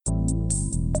You're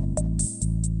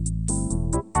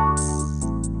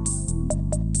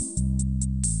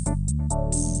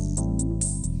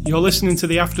listening to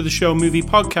the After the Show movie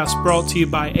podcast brought to you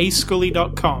by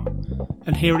ascully.com.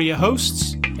 And here are your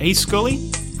hosts, A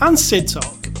Scully and Sid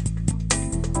Talk.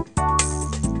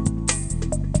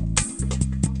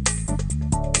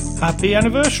 Happy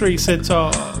anniversary, Sid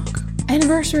Talk.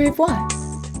 Anniversary of what?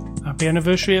 Happy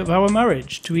anniversary of our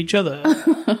marriage to each other.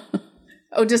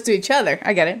 Oh, just to each other.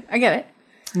 I get it.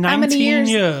 19 How many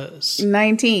years.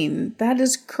 19. That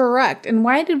is correct. And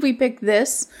why did we pick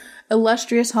this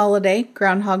illustrious holiday,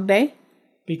 Groundhog Day,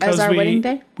 Because as our wedding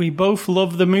day? We both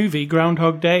love the movie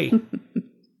Groundhog Day.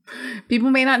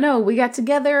 People may not know, we got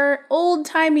together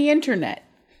old-timey internet.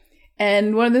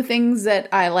 And one of the things that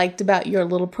I liked about your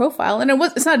little profile, and it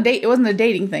wasn't a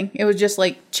dating thing. It was just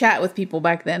like chat with people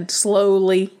back then,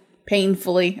 slowly,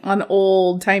 painfully, on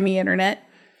old-timey internet.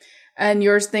 And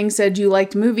yours thing said you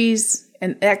liked movies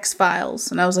and X-Files.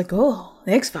 And I was like, oh,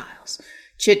 the X-Files.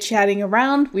 Chit-chatting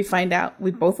around, we find out we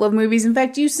both love movies. In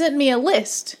fact, you sent me a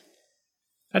list.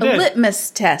 I did. A litmus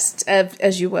test,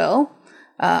 as you will.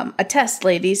 A test,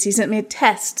 ladies. He sent me a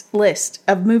test list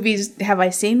of movies. Have I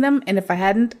seen them? And if I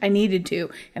hadn't, I needed to.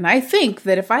 And I think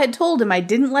that if I had told him I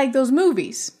didn't like those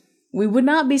movies, we would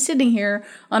not be sitting here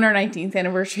on our 19th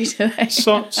anniversary today.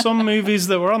 So, some movies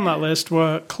that were on that list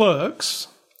were Clerks.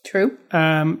 True.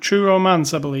 True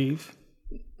Romance, I believe.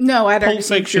 No, I'd already Pulp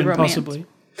seen Fiction, True Romance. possibly.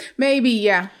 Maybe,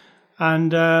 yeah.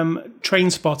 And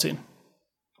Trainspotting,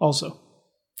 also.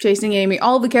 Chasing Amy.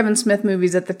 All the Kevin Smith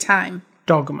movies at the time.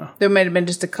 Dogma. There might have been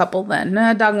just a couple then.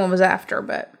 Dogma was after,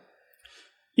 but...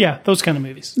 Yeah, those kind of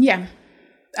movies. Yeah.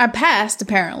 I passed,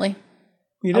 apparently.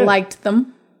 You I did. liked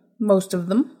them. Most of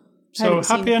them. So,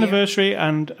 happy anniversary,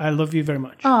 and I love you very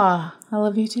much. Ah, I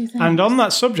love you too, thanks. And on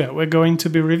that subject, we're going to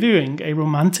be reviewing a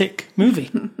romantic movie.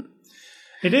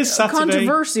 It is Saturday.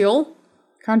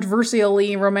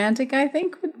 Controversially romantic, I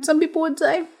think, some people would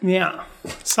say. Yeah.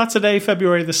 Saturday,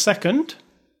 February the 2nd.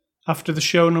 After the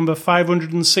show number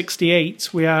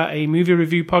 568, we are a movie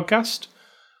review podcast.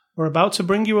 We're about to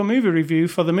bring you a movie review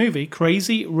for the movie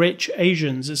Crazy Rich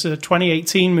Asians. It's a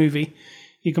 2018 movie.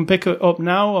 You can pick it up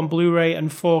now on Blu-ray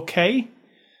and 4K.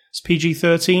 It's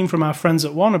PG-13 from our friends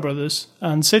at Warner Brothers.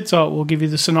 And Sid Talk will give you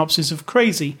the synopsis of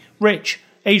Crazy Rich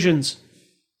Asians.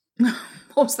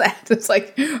 What's that? It's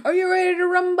like, are you ready to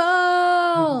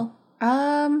rumble?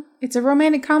 It's a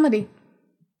romantic comedy.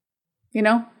 You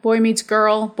know, boy meets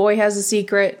girl, boy has a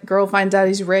secret, girl finds out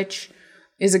he's rich.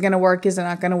 Is it going to work? Is it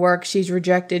not going to work? She's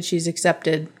rejected, she's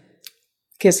accepted.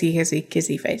 Kissy, kissy,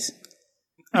 kissy face.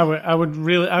 I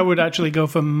would actually go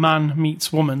for man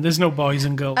meets woman. There's no boys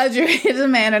and girls. It's a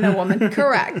man and a woman.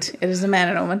 Correct. It is a man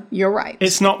and a woman. You're right.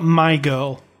 It's not My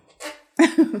Girl.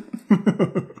 I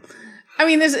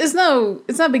mean, it's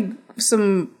not big,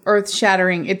 some earth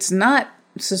shattering. It's not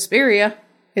Suspiria.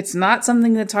 It's not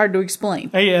something that's hard to explain.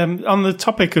 Hey, on the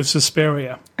topic of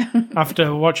Suspiria,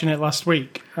 after watching it last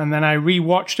week, and then I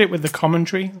rewatched it with the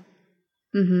commentary.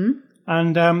 Mm-hmm.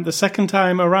 And the second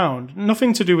time around,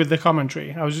 nothing to do with the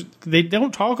commentary. They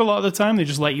don't talk a lot of the time. They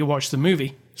just let you watch the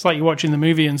movie. It's like you're watching the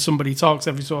movie and somebody talks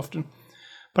every so often.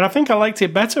 But I think I liked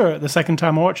it better the second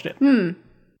time I watched it.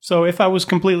 So if I was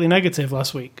completely negative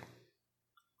last week,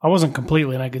 I wasn't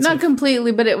completely negative. Not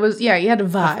completely, but it was, yeah, you had a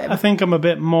vibe. I think I'm a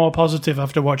bit more positive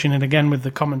after watching it again with the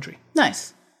commentary.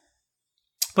 Nice.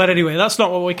 But anyway, that's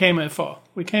not what we came here for.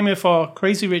 We came here for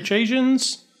Crazy Rich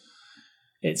Asians.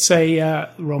 It's a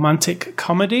romantic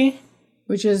comedy.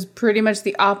 Which is pretty much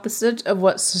the opposite of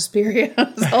what Suspiria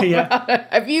is all about.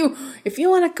 If you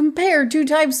want to compare two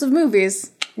types of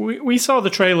movies. We saw the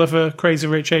trailer for Crazy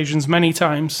Rich Asians many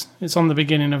times. It's on the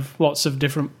beginning of lots of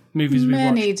different movies we've watched.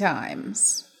 Many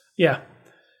times. Yeah.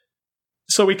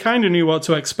 So we kind of knew what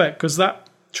to expect, because that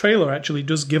trailer actually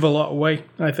does give a lot away,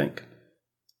 I think.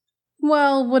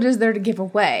 Well, what is there to give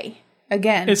away?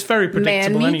 Again, it's very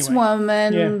predictable man meets anyway.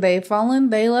 woman, they fall in,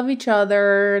 they love each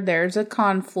other, there's a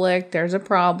conflict, there's a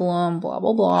problem, blah,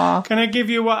 blah, blah. Can I give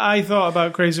you what I thought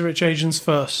about Crazy Rich Asians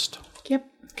first? Yep.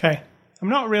 Okay. I'm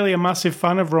not really a massive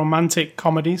fan of romantic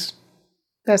comedies.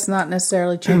 That's not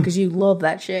necessarily true, because you love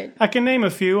that shit. I can name a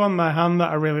few on my hand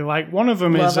that I really like. One of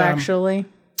them is... Love Actually.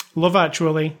 Love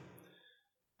Actually.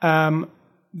 The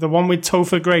one with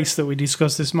Topher Grace that we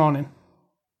discussed this morning.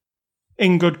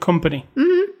 In Good Company.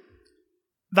 Mm-hmm.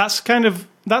 That kind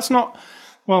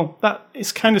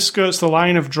of skirts the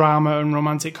line of drama and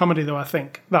romantic comedy, though, I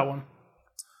think, that one.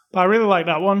 But I really like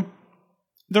that one.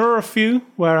 There are a few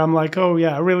where I'm like, oh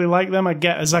yeah, I really like them, I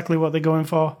get exactly what they're going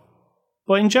for.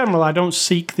 But in general, I don't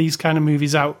seek these kind of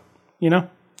movies out, you know?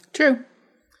 True.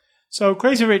 So,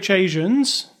 Crazy Rich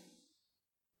Asians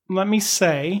let me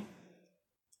say,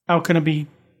 how can I be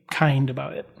kind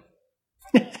about it?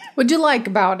 What'd you like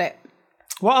about it?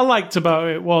 What I liked about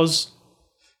it was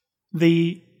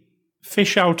the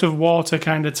fish out of water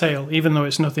kind of tale, even though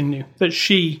it's nothing new. That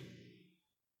she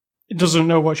doesn't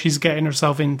know what she's getting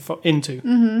herself into.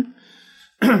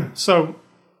 Mm-hmm. So,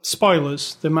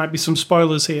 spoilers. There might be some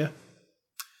spoilers here.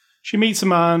 She meets a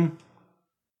man.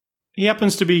 He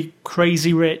happens to be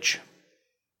crazy rich.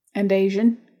 And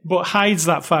Asian. But hides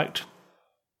that fact.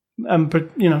 And,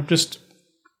 just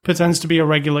pretends to be a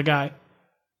regular guy.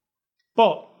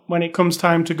 But when it comes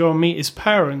time to go and meet his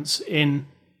parents in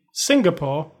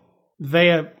Singapore,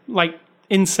 they are,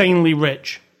 insanely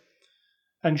rich.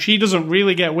 And she doesn't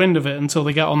really get wind of it until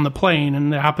they get on the plane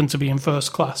and they happen to be in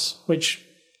first class, which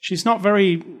she's not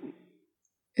very...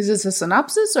 Is this a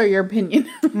synopsis or your opinion?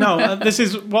 No, this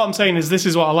is what I'm saying is this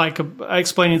is what I like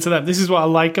explaining to them. This is what I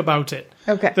like about it.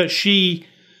 Okay. That she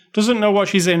doesn't know what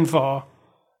she's in for,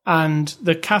 and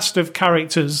the cast of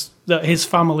characters that his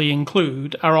family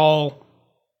include are all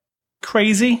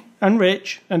crazy and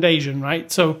rich and Asian,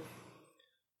 right? So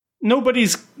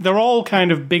they're all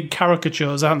kind of big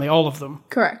caricatures, aren't they? All of them.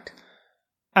 Correct.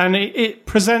 And it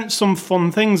presents some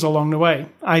fun things along the way,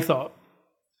 I thought.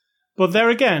 But there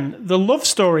again, the love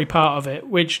story part of it,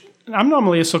 which I'm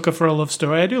normally a sucker for a love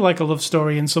story. I do like a love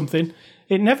story in something.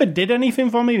 It never did anything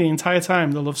for me the entire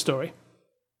time, the love story.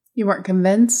 You weren't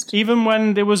convinced? Even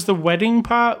when there was the wedding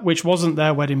part, which wasn't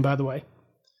their wedding, by the way.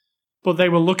 But they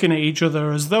were looking at each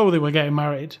other as though they were getting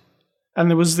married. And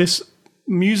there was this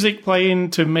music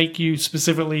playing to make you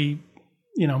specifically,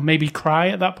 maybe cry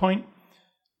at that point.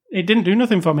 It didn't do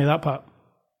nothing for me, that part.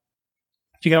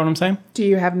 Do you get what I'm saying? Do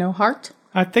you have no heart?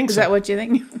 I think so. Is that what you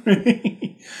think?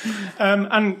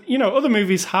 And, other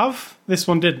movies have. This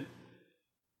one didn't.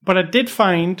 But I did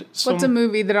find some... What's a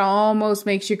movie that almost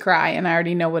makes you cry and I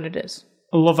already know what it is?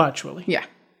 Love Actually. Yeah.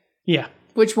 Yeah.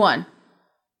 Which one?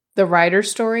 The writer's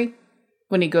story?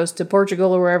 When he goes to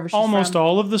Portugal or wherever she's Almost from?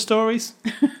 all of the stories.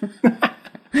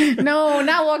 No,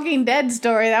 not Walking Dead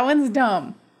story. That one's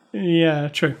dumb. Yeah,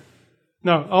 true.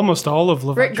 No, almost all of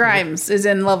Love Rick Actually. Grimes is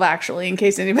in Love Actually, in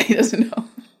case anybody doesn't know.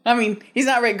 I mean, he's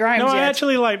not Rick Grimes No, yet. I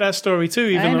actually like that story too,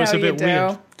 even though it's a bit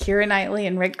weird. Keira Knightley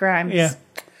and Rick Grimes. Yeah.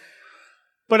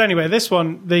 But anyway, this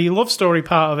one, the love story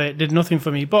part of it did nothing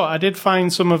for me. But I did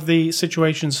find some of the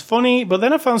situations funny. But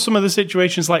then I found some of the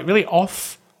situations really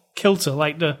off kilter.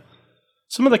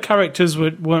 Some of the characters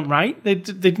weren't right. They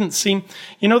didn't seem...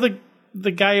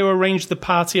 the guy who arranged the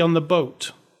party on the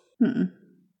boat? Mm-mm.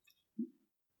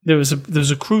 There was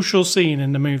a crucial scene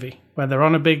in the movie where they're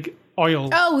on a big oil...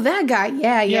 Oh, that guy.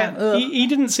 Yeah. He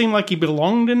didn't seem like he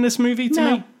belonged in this movie to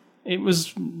me. It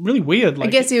was really weird. I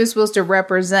guess he was supposed to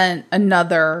represent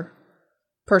another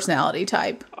personality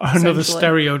type. Another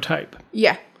stereotype.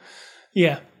 Yeah.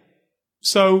 Yeah.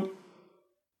 So,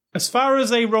 as far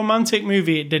as a romantic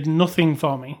movie, it did nothing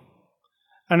for me.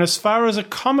 And as far as a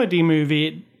comedy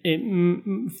movie, it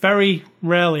very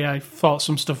rarely I thought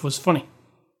some stuff was funny.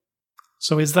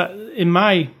 So is that, in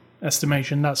my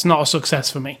estimation, that's not a success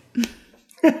for me.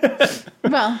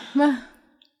 Well.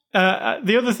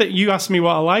 The other thing, you asked me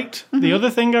what I liked. Mm-hmm. The other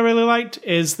thing I really liked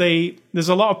is there's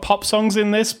a lot of pop songs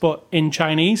in this, but in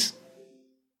Chinese.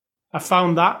 I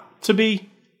found that to be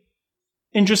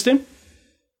interesting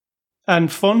and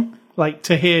fun,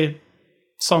 to hear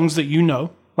songs that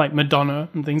like Madonna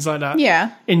and things like that.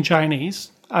 Yeah. In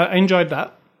Chinese. I enjoyed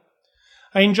that.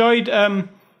 I enjoyed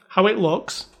how it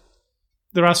looks.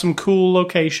 There are some cool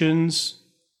locations.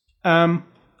 But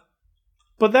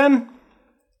then,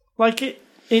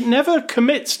 it never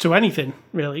commits to anything,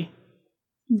 really.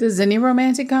 Does any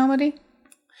romantic comedy?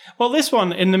 Well, this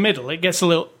one, in the middle, it gets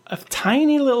a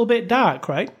tiny little bit dark,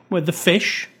 right? With the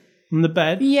fish and the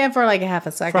bed. Yeah, for a half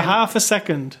a second. For half a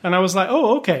second. And I was like,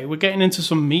 oh, okay, we're getting into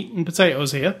some meat and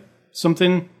potatoes here.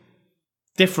 Something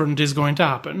different is going to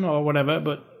happen, or whatever,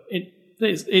 but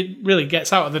it really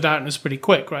gets out of the darkness pretty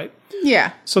quick, right?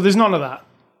 Yeah. So there's none of that,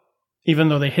 even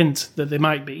though they hint that there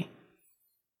might be.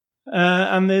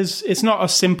 And it's not a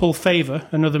simple favor,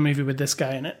 another movie with this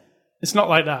guy in it. It's not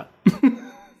like that.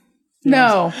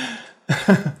 No.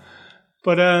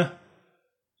 But,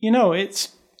 it's...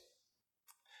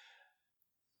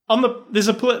 There's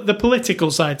the political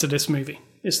side to this movie.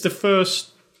 It's the first...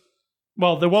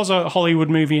 Well, there was a Hollywood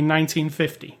movie in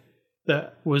 1950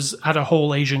 that had a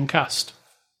whole Asian cast.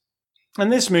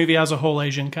 And this movie has a whole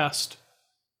Asian cast.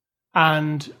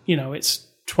 And, it's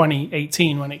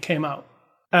 2018 when it came out.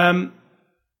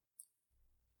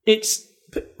 It's...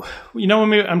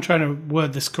 I'm trying to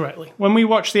word this correctly. When we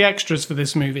watched the extras for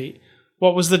this movie,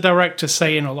 what was the director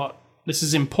saying a lot? This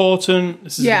is important.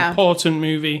 This is an important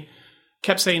movie.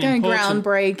 kept saying kind of important.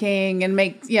 groundbreaking and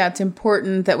it's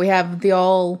important that we have the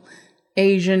all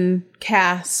Asian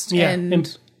cast. Yeah,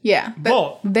 and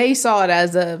but they saw it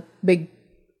as a big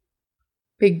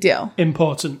deal.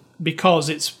 Important because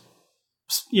it's,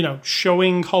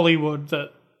 showing Hollywood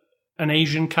that an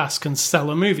Asian cast can sell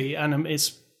a movie and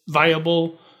it's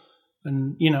viable,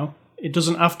 and it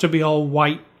doesn't have to be all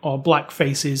white or black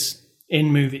faces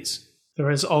in movies.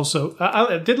 There is also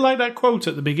I did like that quote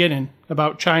at the beginning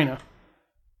about China.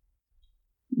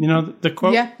 The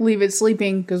quote. Yeah, leave it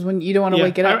sleeping because when you don't want to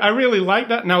wake it up. I really like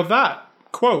that. Now that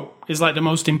quote is like the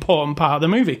most important part of the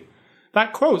movie.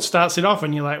 That quote starts it off,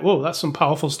 and you're like, "Whoa, that's some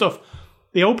powerful stuff."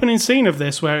 The opening scene of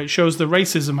this, where it shows the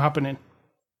racism happening,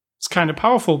 it's kind of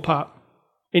powerful part.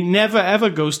 It never ever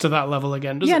goes to that level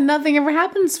again, does it? Yeah, nothing ever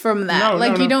happens from that.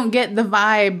 No, you don't get the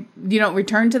vibe. You don't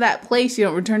return to that place. You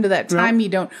don't return to that time.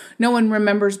 No. No one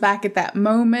remembers back at that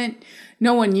moment.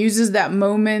 No one uses that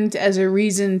moment as a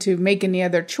reason to make any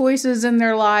other choices in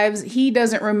their lives. He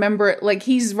doesn't remember it. Like,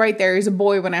 he's right there. He's a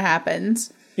boy when it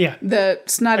happens. Yeah. The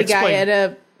snotty guy at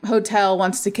a hotel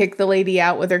wants to kick the lady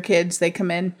out with her kids. They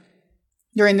come in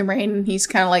during the rain, and he's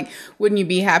kind of like, wouldn't you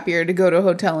be happier to go to a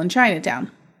hotel in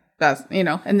Chinatown? That's,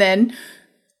 and then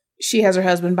she has her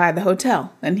husband buy the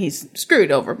hotel, and he's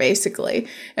screwed over, basically.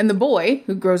 And the boy,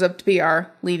 who grows up to be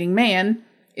our leading man,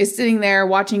 is sitting there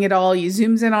watching it all. He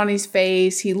zooms in on his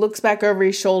face. He looks back over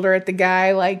his shoulder at the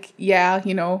guy like,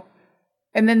 and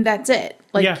then that's it.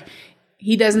 Like,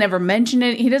 he doesn't ever mention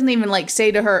it. He doesn't even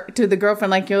say to the girlfriend,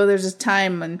 like, there's this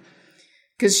time. And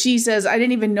because she says, I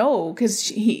didn't even know, because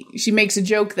she makes a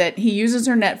joke that he uses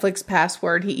her Netflix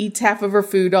password. He eats half of her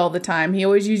food all the time. He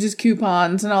always uses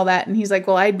coupons and all that. And he's like,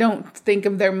 well, I don't think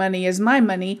of their money as my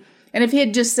money. And if he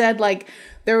had just said, like,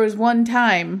 there was one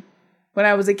time when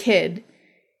I was a kid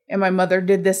and my mother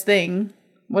did this thing,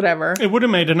 whatever. It would have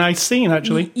made a nice scene,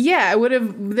 actually. Yeah, it would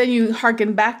have. Then you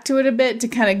harken back to it a bit to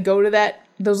kind of go to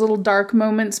those little dark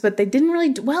moments, but they didn't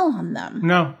really dwell on them.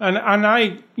 No, and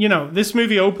I, this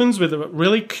movie opens with a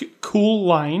really cool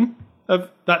line of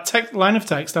that line of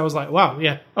text. I was like, wow,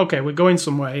 yeah, okay, we're going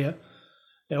somewhere here.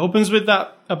 It opens with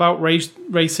that about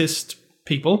racist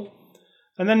people,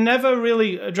 and then never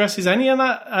really addresses any of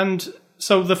that. And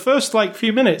so the first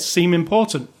few minutes seem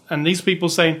important, and these people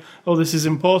saying, oh, this is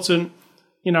important,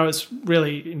 it's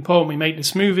really important we make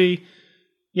this movie.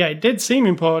 Yeah, it did seem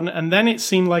important, and then it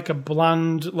seemed like a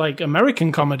bland,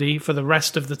 American comedy for the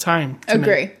rest of the time.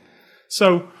 Agree. Me.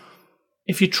 So,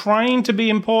 if you're trying to be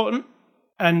important,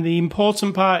 and the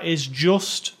important part is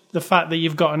just the fact that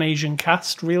you've got an Asian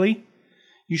cast, really,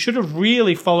 you should have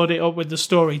really followed it up with the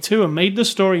story too, and made the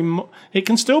story. It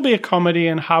can still be a comedy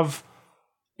and have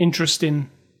interesting,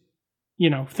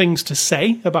 things to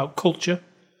say about culture.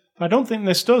 I don't think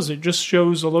this does. It just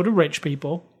shows a load of rich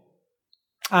people,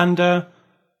 and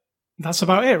that's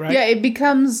about it, right? Yeah, it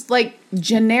becomes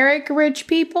generic rich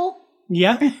people.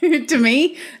 Yeah. To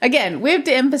me, again, we have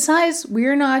to emphasize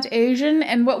we're not Asian,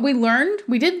 and what we learned,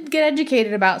 we did get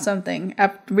educated about something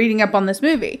after reading up on this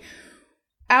movie.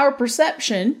 Our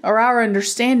perception or our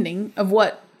understanding of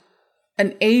what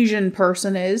an Asian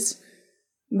person is,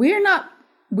 we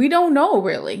don't know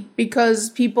really,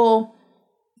 because people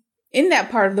in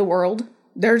that part of the world,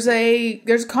 there's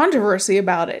controversy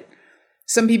about it.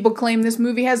 Some people claim this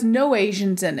movie has no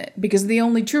Asians in it because the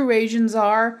only true Asians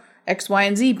are X, Y,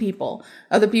 and Z people.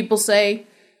 Other people say,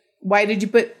 why did you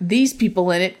put these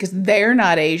people in it? Because they're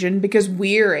not Asian, because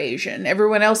we're Asian.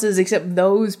 Everyone else is except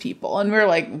those people. And we're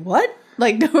like, what?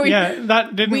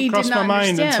 That didn't cross my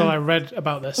mind until I read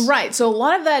about this. Right. So a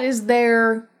lot of that is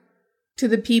there to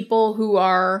the people who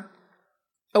are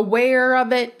aware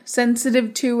of it,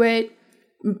 sensitive to it,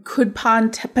 could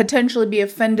potentially be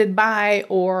offended by,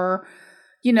 or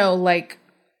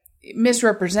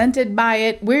misrepresented by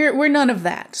it. We're none of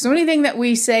that. So anything that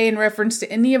we say in reference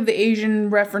to any of the Asian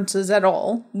references at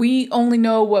all, we only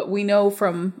know what we know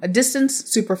from a distance,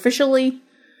 superficially.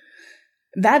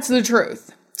 That's the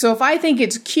truth. So if I think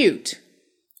it's cute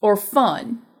or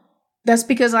fun, that's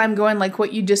because I'm going like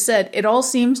what you just said. It all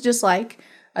seems just like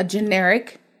a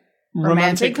generic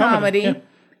romantic comedy. Yeah.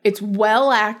 It's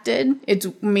well acted.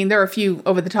 There are a few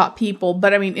over the top people,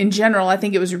 but in general, I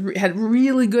think it had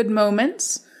really good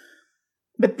moments.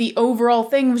 But the overall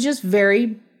thing was just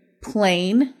very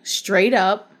plain, straight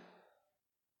up.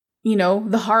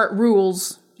 The heart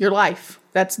rules your life.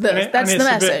 That's the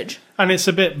message. And it's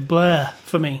a bit blur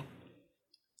for me.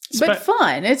 But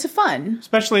fun. It's fun.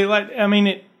 Especially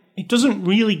it doesn't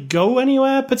really go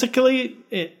anywhere particularly.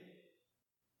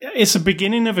 It's a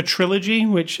beginning of a trilogy,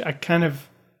 which I kind of,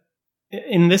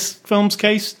 in this film's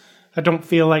case, I don't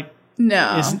feel like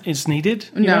is needed.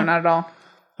 No, not at all.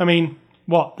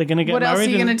 What? They're going to get What married? else are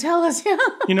you going to tell us? Yeah.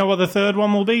 You know what the third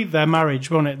one will be? Their marriage,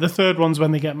 won't it? The third one's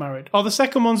when they get married. Or the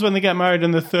second one's when they get married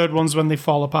and the third one's when they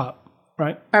fall apart,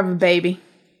 right? I have a baby.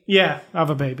 Yeah, have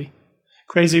a baby.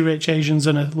 Crazy rich Asians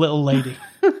and a little lady.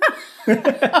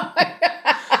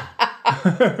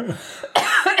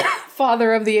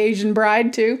 Father of the Asian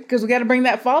bride, too, because we got to bring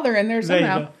that father in there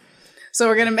somehow. There you go. So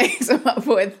we're going to mix them up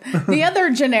with the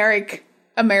other generic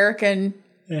American,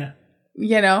 Yeah.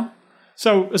 you know.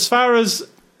 So as far as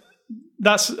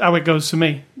that's how it goes for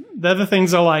me. They're the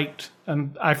things I liked,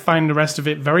 and I find the rest of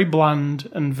it very bland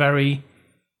and very,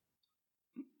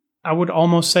 I would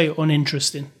almost say,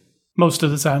 uninteresting most of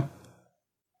the time.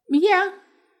 Yeah.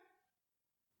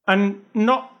 And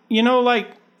not, like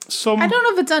some... I don't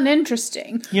know if it's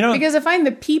uninteresting. You know, because I find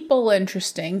the people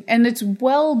interesting, and it's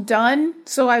well done,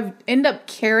 so I end up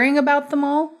caring about them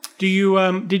all.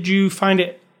 did you find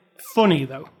it funny,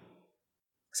 though?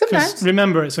 Sometimes.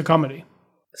 Remember, it's a comedy.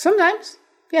 Sometimes,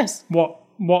 yes.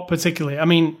 What particularly? I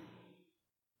mean,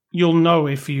 you'll know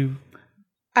if you...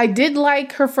 I did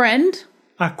like her friend.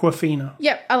 Aquafina.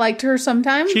 Yep, I liked her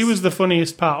sometimes. She was the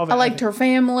funniest part of it. I liked her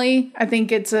family. I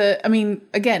think it's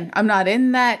again, I'm not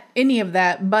in any of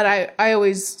that, but I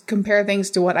always compare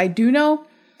things to what I do know.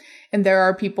 And there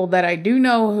are people that I do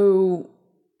know who,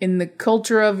 in the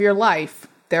culture of your life,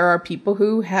 there are people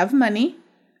who have money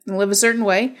and live a certain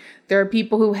way. There are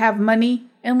people who have money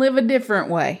and live a different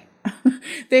way.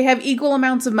 They have equal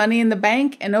amounts of money in the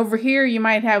bank, and over here you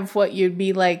might have what you'd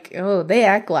be like, oh, they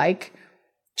act like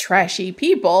trashy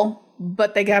people,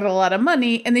 but they got a lot of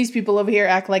money, and these people over here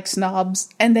act like snobs,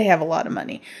 and they have a lot of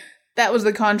money. That was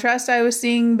the contrast I was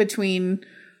seeing between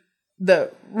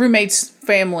the roommate's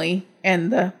family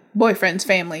and the boyfriend's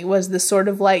family, was this sort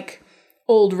of like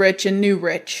old rich and new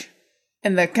rich,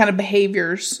 and the kind of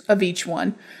behaviors of each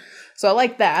one. So I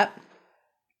like that.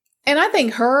 And I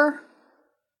think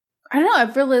I don't know,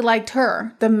 I've really liked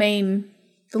her, the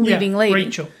leading lady.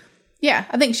 Rachel. Yeah,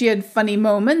 I think she had funny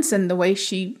moments, and the way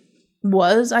she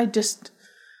was, I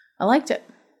liked it.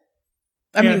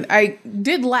 I mean, I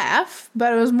did laugh,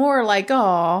 but it was more like,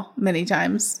 aw, many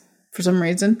times for some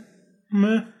reason.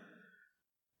 Meh.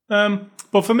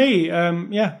 But for me,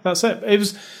 that's it. It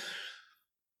was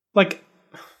like,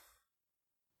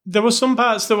 there were some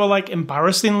parts that were like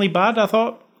embarrassingly bad, I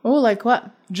thought. Oh, like what?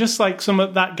 Just like some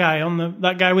of that guy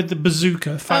that guy with the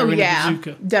bazooka firing a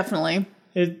bazooka. Definitely.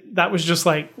 That was just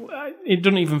like, it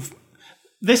doesn't even...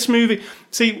 This movie...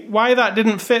 See, why that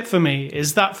didn't fit for me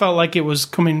is that felt like it was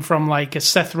coming from like a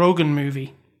Seth Rogen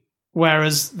movie,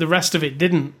 whereas the rest of it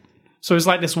didn't. So it's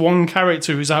like this one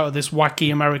character who's out of this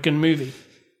wacky American movie,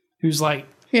 who's like...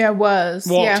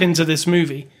 walked into this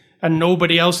movie, and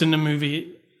nobody else in the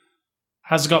movie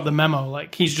has got the memo.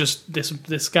 Like, he's just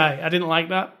this guy. I didn't like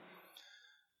that.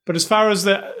 But as far as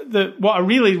what I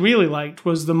really, really liked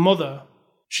was the mother.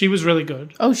 She was really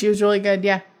good. Oh, she was really good,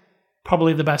 yeah.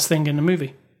 Probably the best thing in the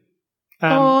movie.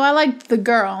 I liked the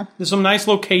girl. There's some nice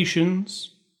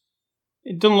locations.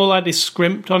 It doesn't look like they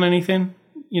scrimped on anything,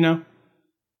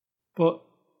 But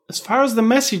as far as the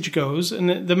message goes,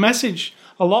 and the message,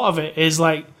 a lot of it is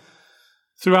like,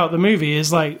 throughout the movie,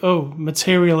 is like, oh,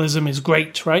 materialism is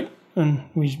great, right? And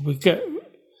we get...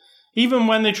 Even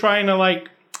when they're trying to like...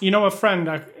 a friend,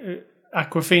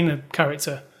 Aquafina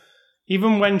character,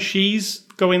 even when she's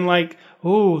going like,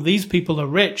 oh, these people are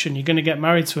rich and you're going to get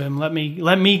married to him, let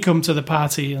me come to the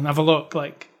party and have a look,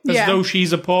 like, as though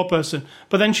she's a poor person.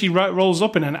 But then she rolls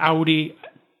up in an Audi,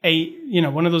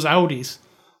 one of those Audis.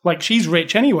 Like, she's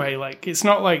rich anyway. Like, it's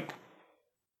not like,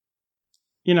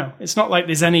 it's not like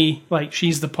there's any, like,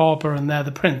 she's the pauper and they're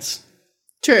the prince.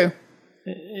 True.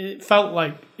 It felt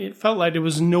like there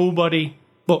was nobody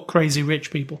but crazy rich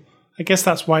people. I guess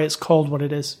that's why it's called what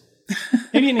it is.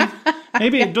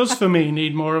 Maybe it does for me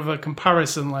need more of a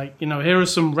comparison. Like, here are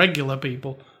some regular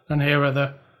people, and here are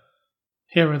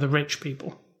the rich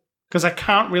people. Because I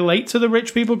can't relate to the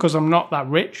rich people because I'm not that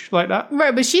rich like that.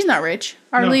 Right, but she's not rich.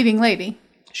 Our leading lady.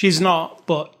 She's not,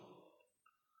 but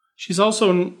she's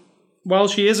also, while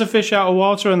she is a fish out of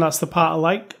water, and that's the part I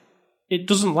like, it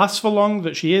doesn't last for long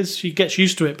that she gets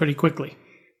used to it pretty quickly.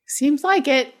 Seems like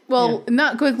it. Well,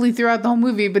 not quickly throughout the whole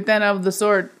movie, but then all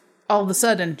of a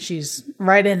sudden, she's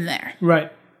right in there.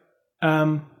 Right.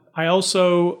 I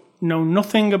also know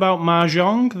nothing about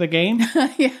Mahjong, the game.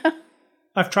 Yeah.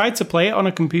 I've tried to play it on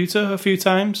a computer a few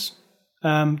times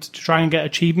to try and get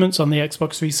achievements on the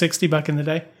Xbox 360 back in the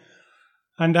day.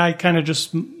 And I kind of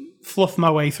just fluffed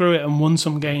my way through it and won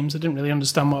some games. I didn't really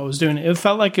understand what I was doing. It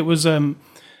felt like it was a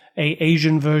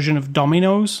Asian version of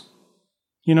Dominoes.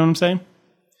 You know what I'm saying?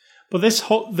 But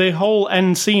the whole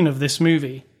end scene of this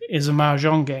movie is a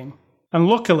Mahjong game. And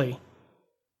luckily,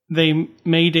 they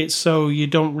made it so you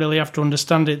don't really have to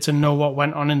understand it to know what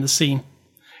went on in the scene.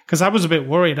 Because I was a bit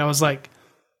worried. I was like,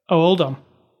 oh, hold on.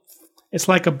 It's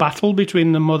like a battle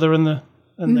between the mother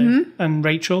and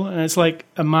Rachel, and it's like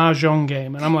a mahjong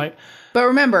game. And I'm like... But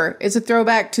remember, it's a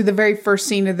throwback to the very first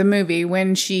scene of the movie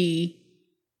when she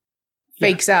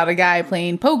fakes out a guy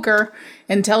playing poker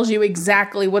and tells you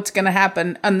exactly what's going to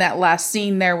happen on that last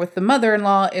scene there with the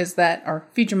mother-in-law or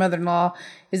future mother-in-law,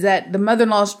 is that the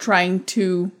mother-in-law is trying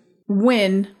to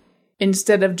win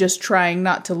instead of just trying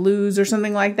not to lose or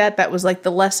something like that. That was like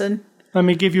the lesson. Let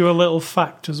me give you a little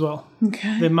fact as well.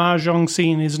 Okay. The mahjong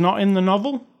scene is not in the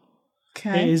novel.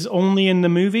 Okay. It is only in the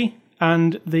movie.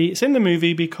 And it's in the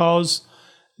movie because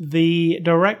the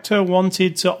director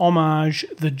wanted to homage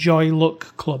the Joy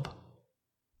Luck Club.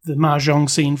 The mahjong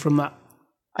scene from that.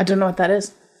 I don't know what that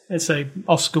is. It's a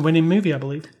Oscar-winning movie, I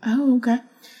believe. Oh, okay.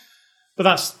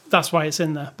 But that's why it's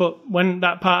in there. But when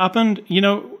that part happened,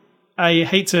 I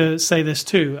hate to say this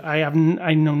too. I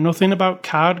know nothing about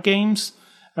card games,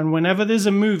 and whenever there's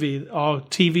a movie or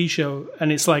TV show,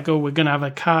 and it's like, oh, we're going to have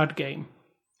a card game,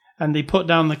 and they put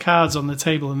down the cards on the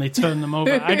table and they turn them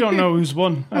over, I don't know who's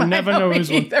won. I never know who's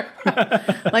won.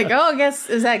 Like, oh, I guess,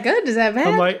 is that good? Is that bad?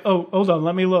 I'm like, oh, hold on,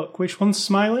 let me look. Which one's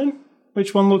smiling?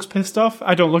 Which one looks pissed off?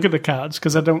 I don't look at the cards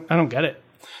because I don't get it.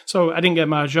 So I didn't get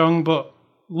mahjong, but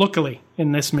luckily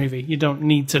in this movie, you don't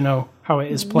need to know how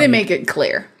it is played. They make it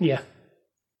clear. Yeah.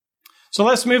 So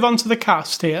let's move on to the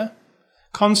cast here.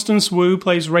 Constance Wu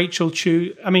plays Rachel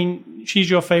Chu. I mean, she's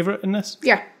your favourite in this?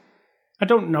 Yeah. I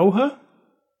don't know her.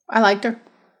 I liked her.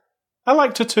 I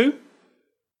liked her too.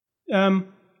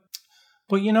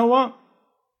 But you know what?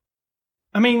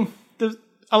 I mean,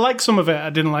 I like some of it. I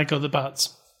didn't like other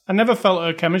parts. I never felt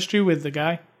her chemistry with the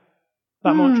guy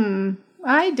that much.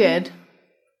 I did.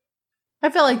 I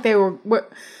felt like they were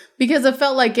because I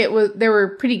felt like they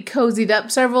were pretty cozied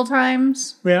up several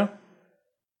times. Yeah.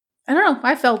 I don't know.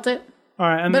 I felt it. All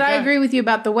right, but I agree with you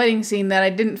about the wedding scene that I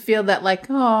didn't feel that like,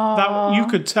 oh. That you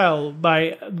could tell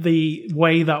by the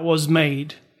way that was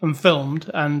made and filmed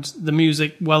and the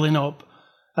music welling up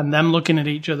and them looking at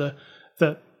each other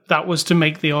that was to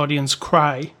make the audience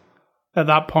cry at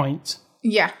that point.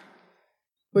 Yeah.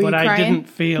 But I didn't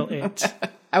feel it.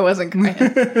 I wasn't crying.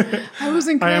 I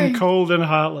wasn't crying. I am cold and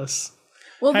heartless.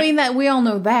 Well, I mean that we all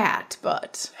know that,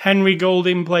 but Henry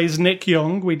Golding plays Nick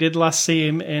Young. We did last see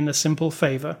him in A Simple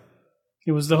Favor.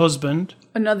 He was the husband.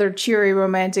 Another cheery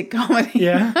romantic comedy.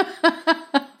 Yeah.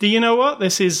 Do you know what?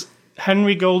 This is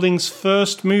Henry Golding's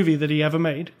first movie that he ever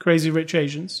made, Crazy Rich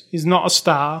Asians. He's not a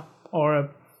star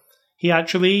he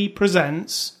actually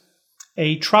presents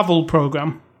a travel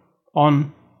program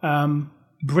on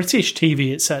British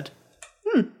TV, it said.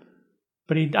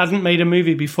 But he hadn't made a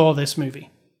movie before this movie.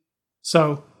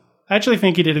 So I actually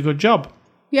think he did a good job.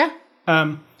 Yeah.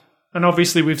 And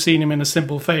obviously we've seen him in A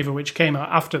Simple Favor, which came out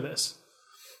after this.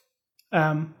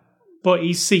 But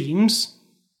he seems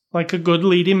like a good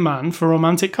leading man for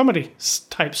romantic comedy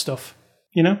type stuff.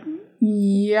 You know?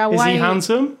 Yeah. Is he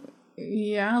handsome?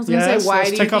 Yeah, I was going to say, why let's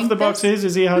do you tick think off the this? boxes.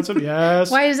 Is he handsome? Yes.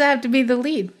 Why does that have to be the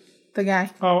lead, the guy?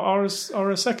 Oh,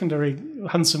 or a secondary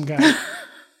handsome guy.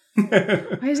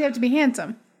 Why does he have to be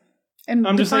handsome? And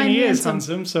I'm just saying he is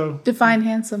handsome, so... Define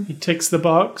handsome. He ticks the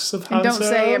box of handsome. And don't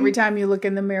say every time you look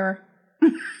in the mirror.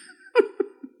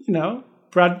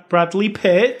 Bradley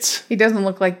Pitt. He doesn't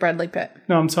look like Bradley Pitt.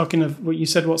 No, I'm talking of what you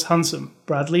said, what's handsome.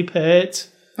 Bradley Pitt.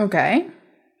 Okay.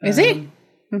 Is he?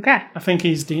 Okay. I think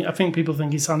people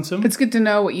think he's handsome. It's good to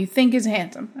know what you think is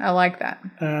handsome. I like that.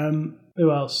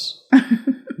 Who else?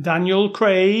 Daniel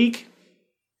Craig.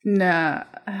 Nah,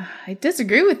 I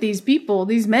disagree with these people,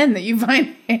 these men that you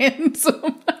find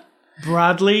handsome.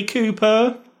 Bradley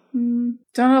Cooper. Don't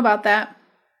know about that.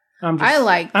 I'm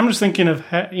just thinking of,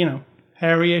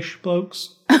 hairy-ish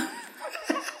blokes.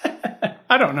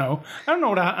 I don't know. I don't know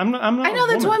what I'm not. I know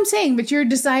that's what I'm saying, but you're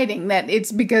deciding that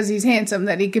it's because he's handsome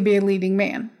that he could be a leading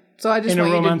man. So I just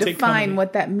want you to define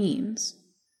what that means.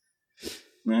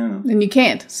 Yeah. And you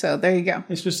can't. So there you go.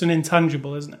 It's just an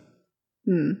intangible, isn't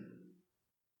it?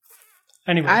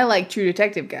 Anyway, I like True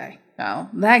Detective guy. Oh,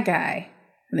 that guy.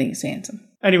 I think he's handsome.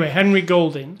 Anyway, Henry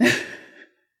Golding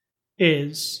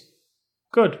is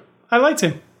good. I liked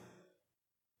him.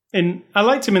 I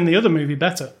liked him in the other movie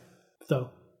better,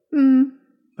 though.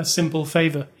 A Simple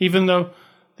Favor. Even though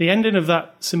the ending of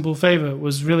that Simple Favor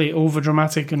was really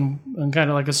overdramatic and kind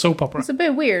of like a soap opera. It's a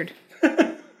bit weird.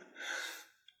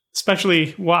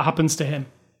 Especially what happens to him.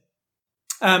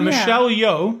 Michelle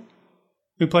Yeoh,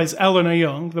 who plays Eleanor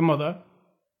Young, the mother.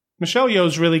 Michelle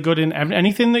Yeoh's really good in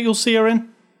anything that you'll see her in.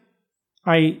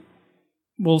 I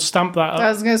will stamp that up. I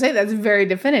was going to say, that's very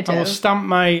definitive. I will stamp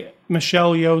my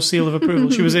Michelle Yeoh seal of approval.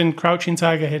 She was in Crouching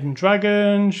Tiger, Hidden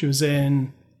Dragon. She was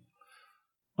in...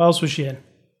 What else was she in?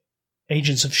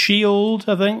 Agents of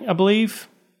S.H.I.E.L.D., I believe.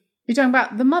 You're talking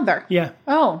about the mother? Yeah.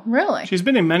 Oh, really? She's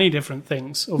been in many different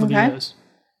things over the years.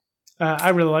 I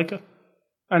really like her.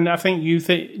 And I think do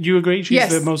you agree? She's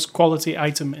the most quality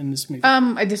item in this movie.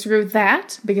 I disagree with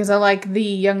that because I like the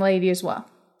young lady as well.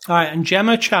 All right, and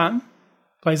Gemma Chan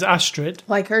plays Astrid.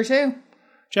 Like her too.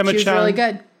 Gemma She's Chan, really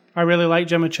good. I really like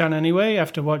Gemma Chan anyway,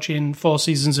 after watching 4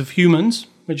 seasons of Humans,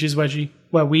 which is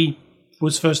where we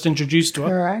was first introduced to her.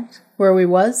 Correct. Where we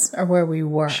was or where we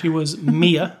were. She was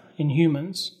Mia in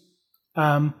Humans.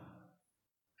 I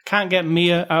can't get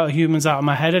Mia out of Humans out of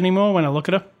my head anymore when I look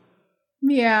at her.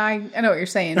 Yeah, I know what you're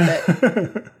saying,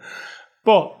 but...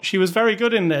 But she was very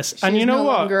good in this. She's and you know no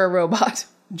what? longer a robot.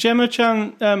 Gemma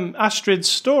Chan, Astrid's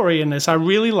story in this I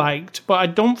really liked, but I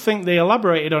don't think they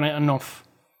elaborated on it enough.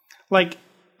 Like,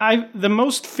 the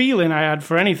most feeling I had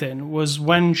for anything was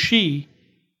when she,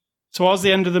 towards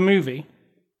the end of the movie,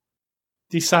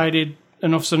 decided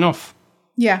enough's enough.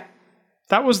 Yeah.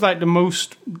 That was like the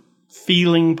most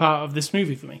feeling part of this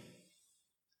movie for me.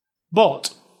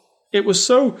 But it was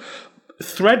so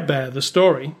threadbare, the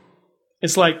story.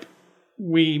 It's like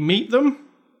we meet them,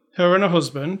 her and her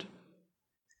husband.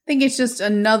 I think it's just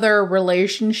another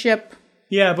relationship.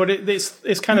 Yeah, but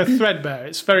it's kind of threadbare.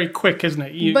 It's very quick, isn't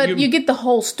it? You get the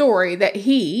whole story that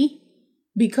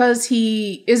because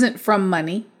he isn't from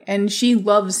money and she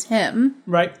loves him,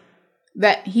 right?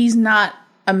 That he's not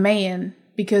a man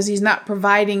because he's not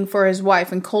providing for his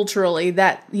wife, and culturally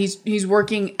that he's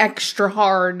working extra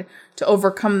hard to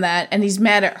overcome that, and he's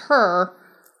mad at her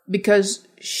because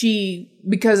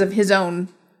of his own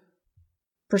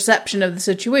perception of the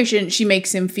situation, she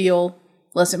makes him feel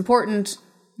less important.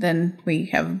 Then we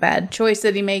have a bad choice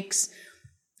that he makes.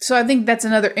 So I think that's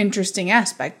another interesting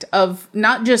aspect of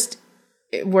not just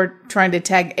we're trying to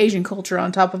tag Asian culture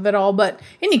on top of it all, but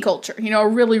any culture. You know, a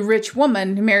really rich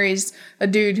woman who marries a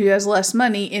dude who has less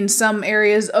money in some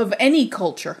areas of any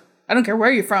culture. I don't care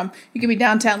where you're from. You could be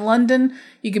downtown London.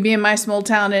 You could be in my small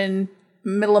town in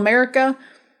middle America.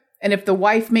 And if the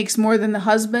wife makes more than the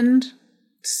husband,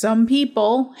 some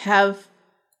people have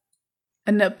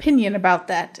an opinion about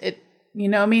that. It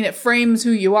frames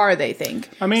who you are, they think.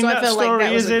 I mean, so that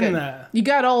story is in there. You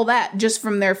got all that just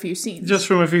from their few scenes. Just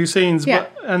from a few scenes. Yeah.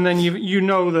 And then you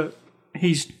know that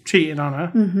he's cheating on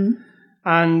her.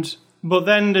 Mm-hmm. But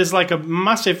then there's like a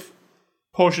massive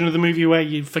portion of the movie where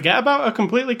you forget about her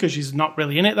completely because she's not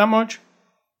really in it that much.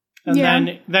 And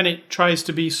then it tries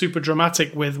to be super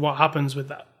dramatic with what happens with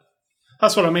that.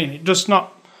 That's what I mean.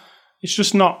 It's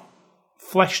just not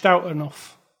fleshed out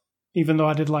enough, even though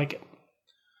I did like it.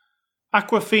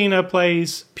 Awkwafina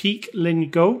plays Peek Lin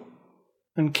Go,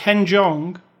 and Ken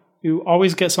Jeong, who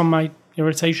always gets on my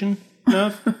irritation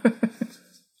nerve,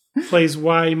 plays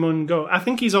Wai Mun Go. I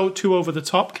think he's too over the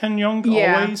top, Ken Jeong,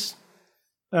 always.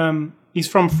 He's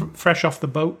from Fresh Off the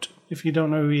Boat, if you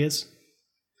don't know who he is.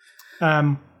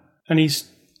 And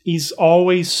he's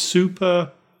always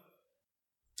super...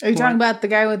 Are you talking about the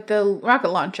guy with the rocket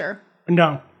launcher?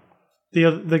 No.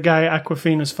 The guy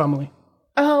Awkwafina's family.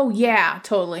 Oh, yeah,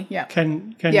 totally. Yeah.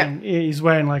 Ken he's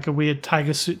wearing like a weird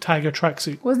tiger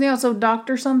tracksuit. Wasn't he also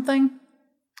Doctor something?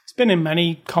 He's been in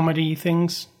many comedy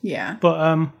things. Yeah.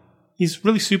 But he's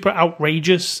really super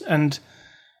outrageous, and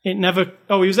it never...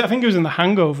 Oh, I think he was in The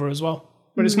Hangover as well.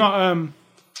 But it's not...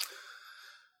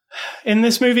 In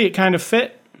this movie, it kind of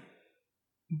fit.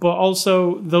 But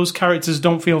also, those characters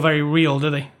don't feel very real, do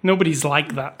they? Nobody's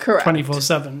like that. Correct.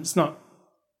 24/7. It's not...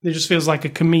 It just feels like a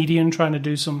comedian trying to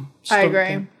do some stuff. I agree.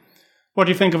 Thing. What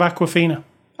do you think of Awkwafina?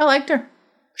 I liked her.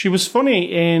 She was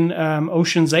funny in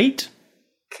Ocean's 8.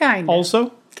 Kinda.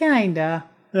 Also. Kinda.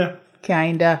 Yeah.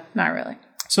 Kinda. Not really.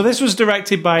 So this was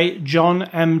directed by John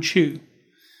M. Chu.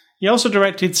 He also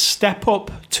directed Step Up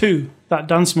 2, that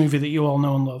dance movie that you all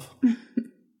know and love.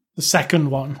 The second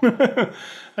one.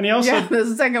 And he also... Yeah,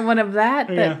 the second one of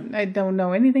that I don't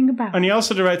know anything about. And he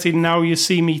also directed Now You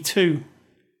See Me 2.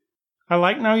 I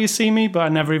like Now You See Me, but I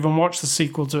never even watched the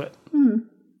sequel to it.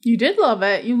 You did love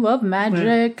it. You love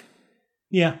magic.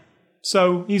 Yeah.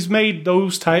 So he's made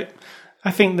those type.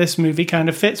 I think this movie kind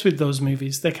of fits with those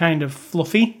movies. They're kind of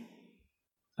fluffy.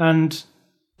 And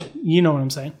you know what I'm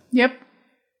saying. Yep.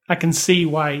 I can see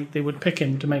why they would pick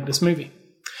him to make this movie.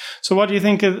 So what do you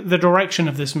think of the direction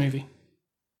of this movie?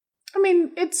 I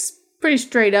mean, it's pretty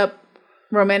straight up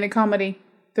romantic comedy.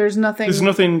 There's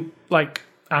nothing like...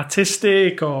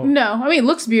 artistic or... No, I mean, it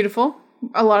looks beautiful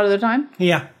a lot of the time.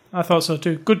 Yeah, I thought so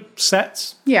too. Good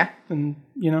sets. Yeah. And,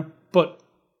 but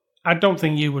I don't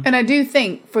think you would... And I do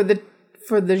think for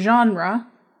the genre,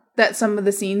 that some of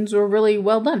the scenes were really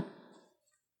well done.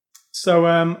 So,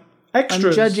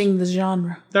 extras. I'm judging the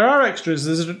genre. There are extras.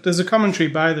 There's a commentary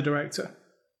by the director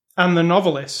and the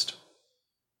novelist,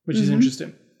 which is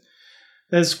interesting.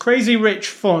 There's Crazy Rich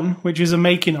Fun, which is a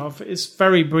making of. It's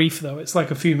very brief, though. It's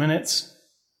like a few minutes.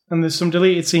 And there's some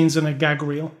deleted scenes and a gag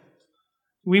reel.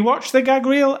 We watched the gag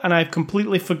reel, and I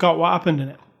completely forgot what happened in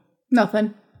it.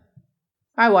 Nothing.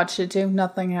 I watched it too.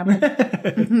 Nothing happened.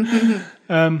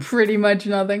 Pretty much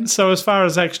nothing. So as far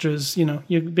as extras, you'll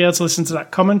be able to listen to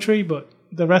that commentary, but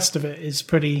the rest of it is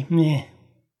pretty meh.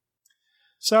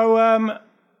 So,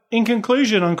 in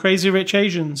conclusion on Crazy Rich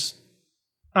Asians,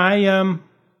 I'm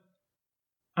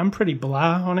pretty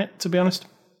blah on it, to be honest.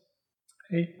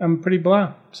 I'm pretty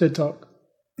blah, Sid Talk.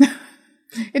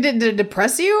 Did it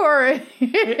depress you, or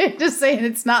just saying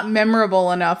it's not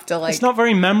memorable enough to like? It's not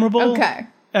very memorable. Okay,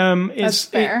 that's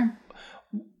fair.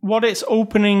 What that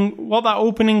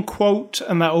opening quote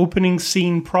and that opening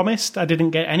scene promised, I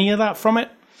didn't get any of that from it.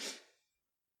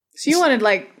 So you wanted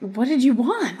what did you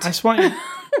want? I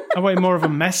wanted more of a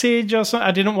message or something.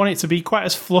 I didn't want it to be quite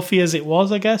as fluffy as it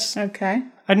was, I guess. Okay.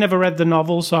 I'd never read the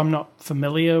novel, so I'm not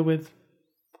familiar with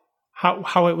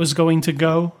how it was going to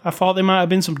go. I thought there might have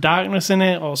been some darkness in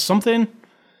it or something,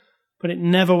 but it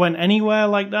never went anywhere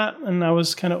like that, and I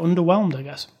was kind of underwhelmed, I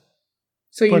guess.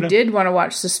 So you did want to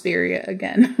watch Suspiria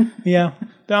again? Yeah.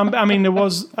 I mean, there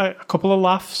was a couple of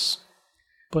laughs,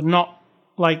 but not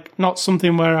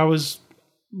something where I was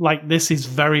like, this is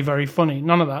very, very funny.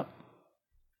 None of that.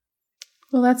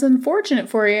 Well, that's unfortunate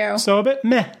for you. So a bit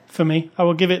meh for me. I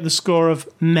will give it the score of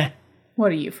meh.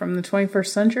 What are you, from the 21st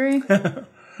century?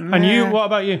 And you, what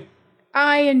about you?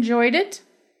 I enjoyed it,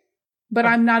 but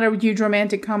I'm not a huge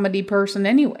romantic comedy person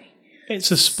anyway.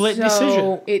 It's a split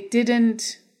decision.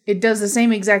 It does the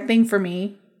same exact thing for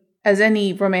me as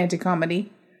any romantic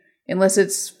comedy, unless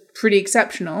it's pretty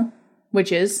exceptional,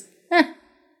 which is,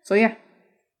 So yeah.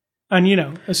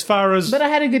 And as far as... But I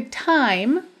had a good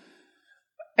time.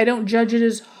 I don't judge it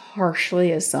as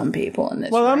harshly as some people in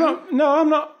this. Well, I'm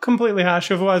not completely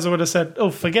harsh. Otherwise, I would have said, "Oh,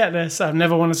 forget this. I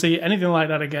never want to see anything like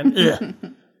that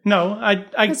again." No, I.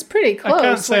 It's pretty close. I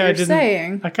can't say I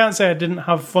didn't. I can't say I didn't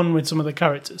have fun with some of the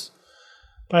characters,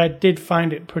 but I did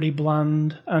find it pretty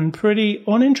bland and pretty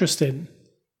uninteresting.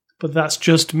 But that's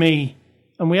just me,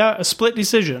 and we are a split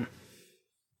decision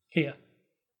here.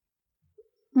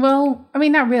 Well, I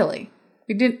mean, not really.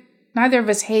 We didn't. Neither of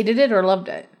us hated it or loved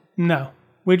it. No.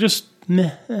 We're just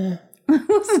meh.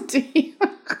 Listen to you.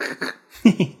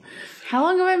 How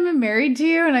long have I been married to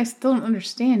you and I still don't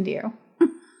understand you?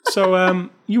 So,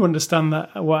 you understand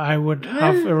that what I would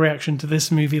have a reaction to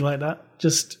this movie like that?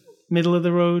 Just middle of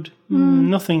the road,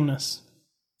 nothingness.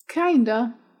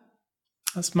 Kinda.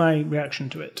 That's my reaction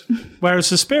to it. Whereas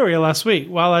Suspiria last week,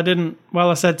 while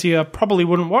I said to you I probably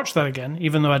wouldn't watch that again,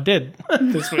 even though I did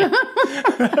this week.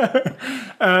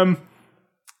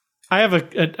 I have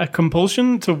a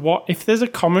compulsion to what if there's a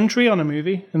commentary on a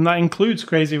movie, and that includes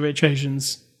Crazy Rich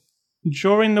Asians.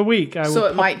 During the week,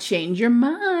 might change your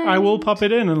mind. I will pop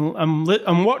it in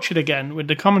and watch it again with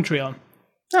the commentary on.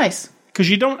 Nice, because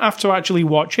you don't have to actually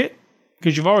watch it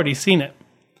because you've already seen it,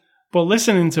 but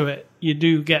listening to it, you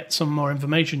do get some more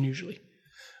information usually.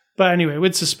 But anyway,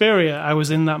 with Suspiria, I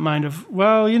was in that mind of,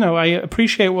 well, I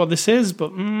appreciate what this is,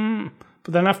 but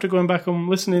then after going back and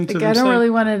listening to them, I don't really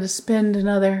want to spend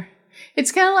another.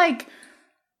 It's kind of like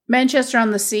Manchester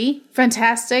on the Sea.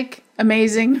 Fantastic,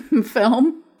 amazing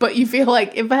film. But you feel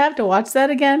like if I have to watch that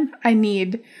again, I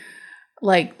need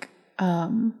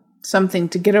something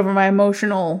to get over my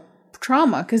emotional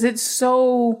trauma because it's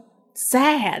so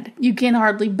sad. You can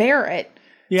hardly bear it.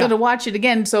 Yeah. So to watch it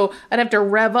again, so I'd have to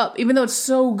rev up, even though it's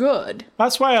so good.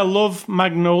 That's why I love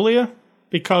Magnolia,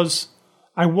 because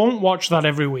I won't watch that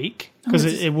every week, because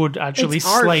it would actually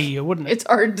slay you, wouldn't it? It's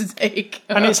hard to take.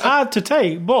 And it's hard to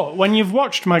take, but when you've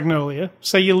watched Magnolia,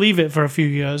 say you leave it for a few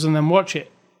years and then watch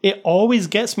it, it always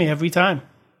gets me every time.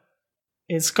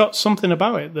 It's got something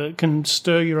about it that can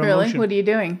stir your emotion. Really? What are you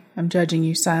doing? I'm judging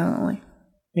you silently.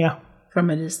 Yeah. From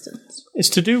a distance. It's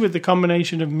to do with the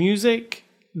combination of music,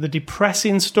 the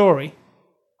depressing story,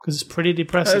 because it's pretty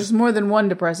depressing. There's more than one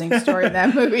depressing story in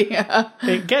that movie.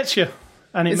 It gets you.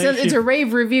 And it's a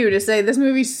rave review to say this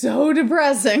movie's so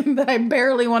depressing that I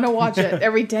barely want to watch it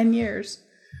every 10 years.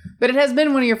 But it has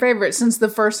been one of your favorites since the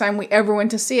first time we ever went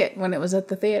to see it, when it was at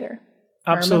the theater.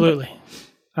 Absolutely.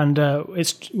 And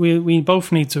we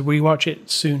both need to rewatch it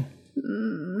soon,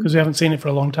 because we haven't seen it for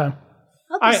a long time.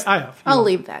 I have. I'll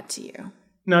leave that to you.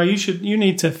 No, you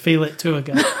need to feel it too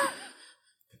again.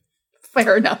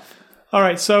 Fair enough. All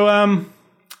right, so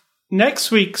next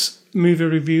week's movie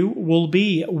review will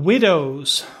be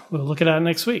Widows, we'll look at that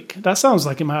next week. That sounds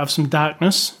like it might have some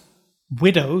darkness.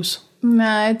 Widows.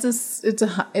 Nah,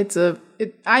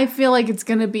 I feel like it's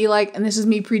gonna be like, and this is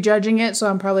me prejudging it, so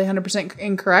I'm probably 100%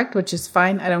 incorrect, which is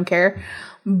fine. I don't care.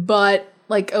 But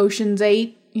like Ocean's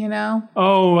 8, you know?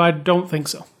 Oh, I don't think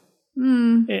so.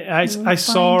 I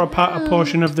saw a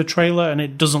portion of the trailer, and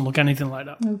it doesn't look anything like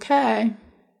that. Okay.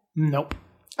 Nope.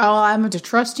 Oh, I'm going to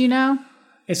trust you now?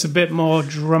 It's a bit more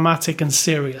dramatic and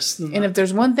serious than And that. if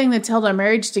there's one thing that's held our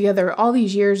marriage together all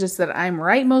these years, it's that I'm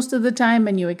right most of the time,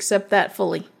 and you accept that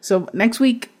fully. So next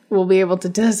week, we'll be able to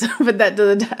put that to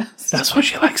the test. That's what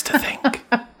she likes to think.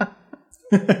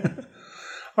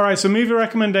 All right, so movie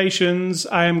recommendations.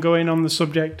 I am going on the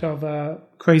subject of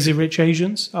Crazy Rich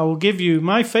Asians. I will give you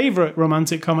my favorite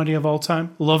romantic comedy of all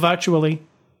time, Love Actually.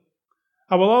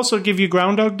 I will also give you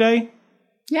Groundhog Day.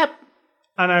 Yep.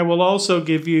 And I will also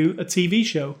give you a TV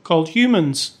show called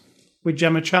Humans with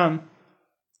Gemma Chan,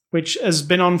 which has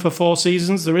been on for 4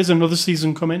 seasons. There is another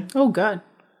season coming. Oh, God.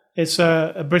 It's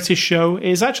a British show. It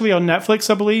is actually on Netflix,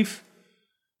 I believe.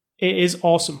 It is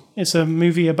awesome. It's a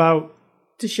movie about...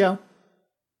 To show.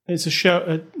 It's a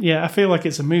show. I feel like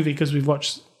it's a movie because we've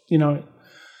watched,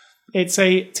 it's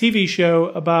a TV show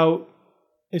about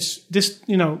this,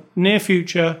 near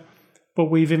future, but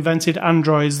we've invented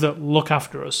androids that look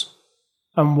after us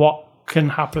and what can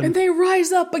happen. And they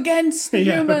rise up against the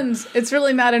humans. It's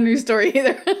really not a new story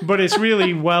either. But it's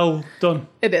really well done.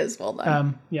 It is well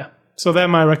done. So they're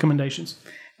my recommendations.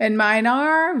 And mine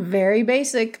are very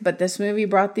basic, but this movie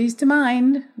brought these to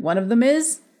mind. One of them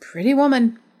is Pretty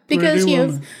Woman. Because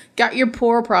you've got your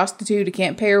poor prostitute who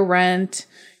can't pay her rent.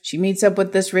 She meets up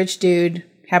with this rich dude,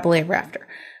 happily ever after.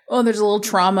 Oh, there's a little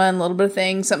trauma and a little bit of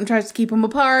things. Something tries to keep them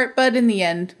apart, but in the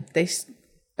end,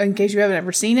 in case you haven't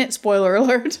ever seen it, spoiler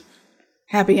alert,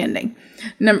 happy ending,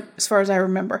 as far as I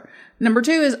remember. Number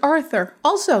 2 is Arthur.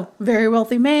 Also, very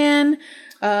wealthy man,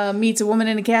 meets a woman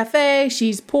in a cafe.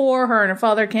 She's poor. Her and her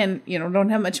father don't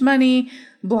have much money.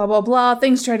 Blah, blah, blah.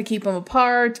 Things try to keep them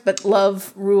apart, but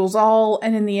love rules all.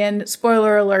 And in the end,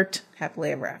 spoiler alert,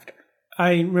 happily ever after.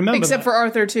 I remember Except for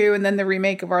Arthur 2 and then the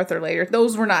remake of Arthur later.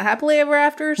 Those were not happily ever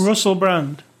afters. Russell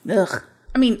Brand. Ugh.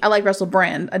 I mean, I like Russell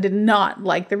Brand. I did not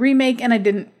like the remake, and I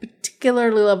didn't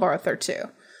particularly love Arthur 2.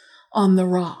 On the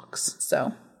rocks.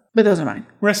 So, but those are mine.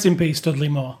 Rest in peace, Dudley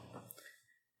Moore.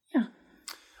 Yeah.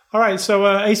 All right,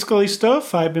 so Ace Scully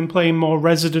stuff. I've been playing more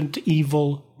Resident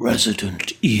Evil 2.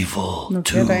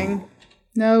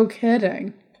 No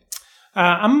kidding.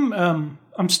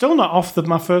 I'm still not off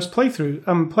my first playthrough.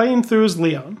 I'm playing through as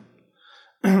Leon.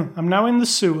 I'm now in the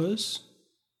sewers.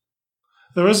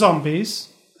 There are zombies,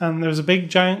 and there's a big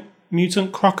giant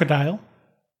mutant crocodile.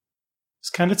 It's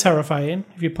kind of terrifying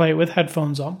if you play it with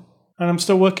headphones on. And I'm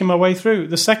still working my way through.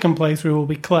 The second playthrough will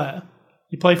be Claire.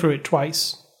 You play through it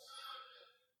twice.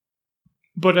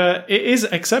 But it is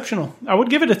exceptional. I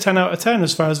would give it a 10 out of 10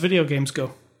 as far as video games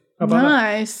go. How about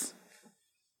Nice.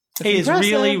 that? It is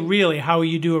really, really how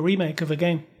you do a remake of a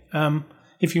game.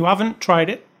 If you haven't tried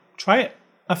it, try it.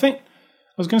 I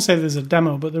was going to say there's a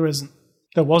demo, but there isn't.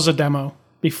 There was a demo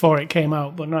before it came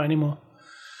out, but not anymore.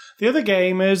 The other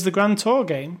game is the Grand Tour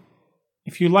game.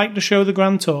 If you like the show The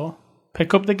Grand Tour,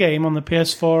 pick up the game on the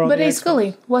PS4 or But the hey, Xbox.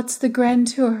 Scully, what's the Grand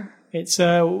Tour? It's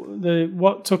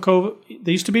what took over.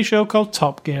 There used to be a show called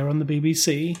Top Gear on the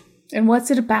BBC. And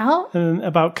what's it about? And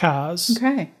about cars.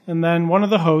 Okay. And then one of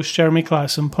the hosts, Jeremy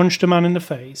Clarkson, punched a man in the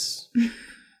face.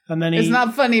 And then It's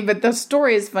not funny, but the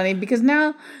story is funny because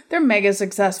now they're mega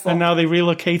successful. And now they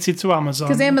relocated to Amazon.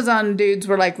 Because Amazon dudes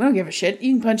were like, we don't give a shit.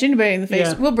 You can punch anybody in the face.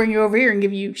 Yeah. We'll bring you over here and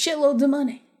give you shitloads of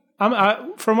money.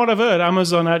 From what I've heard,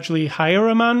 Amazon actually hire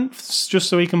a man just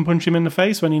so he can punch him in the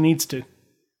face when he needs to.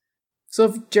 So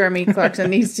if Jeremy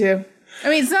Clarkson needs to. I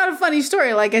mean, it's not a funny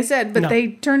story, like I said, but they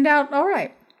turned out all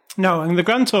right. No, and the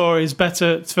Grand Tour is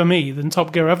better for me than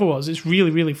Top Gear ever was. It's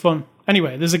really, really fun.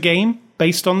 Anyway, there's a game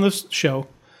based on the show.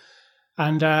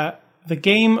 And the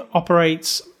game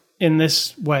operates in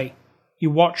this way.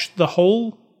 You watch the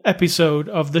whole episode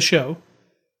of the show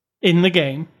in the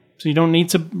game. So you don't need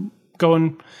to go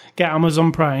and get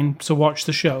Amazon Prime to watch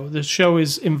the show. The show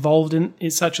is involved in,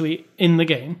 it's actually in the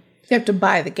game. You have to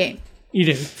buy the game. You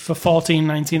do, for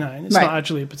 $14.99. It's not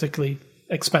actually particularly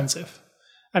expensive.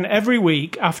 And every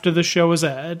week after the show is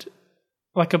aired,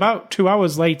 like about 2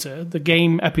 hours later, the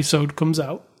game episode comes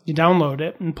out. You download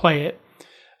it and play it.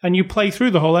 And you play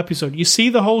through the whole episode. You see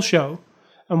the whole show.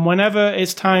 And whenever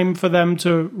it's time for them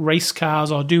to race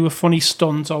cars or do a funny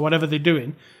stunt or whatever they're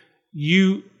doing,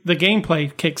 the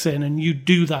gameplay kicks in and you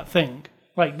do that thing.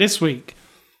 Like this week,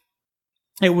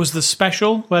 it was the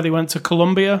special where they went to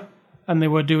Colombia and they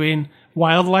were doing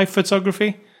wildlife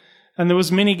photography. And there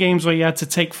was mini games where you had to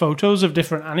take photos of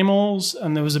different animals,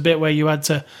 and there was a bit where you had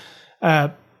to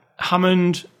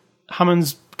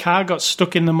Hammond's car got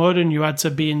stuck in the mud, and you had to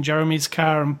be in Jeremy's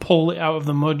car and pull it out of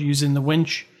the mud using the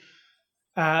winch.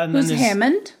 And Who's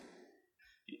Hammond?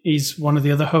 He's one of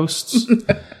the other hosts.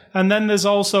 And then there's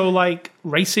also like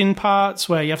racing parts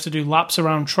where you have to do laps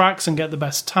around tracks and get the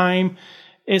best time.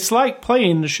 It's like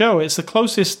playing the show. It's the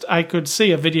closest I could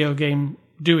see a video game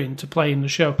doing to playing the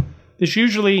show. There's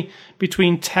usually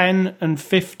between 10 and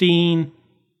 15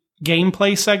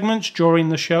 gameplay segments during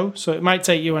the show. So it might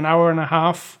take you an hour and a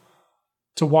half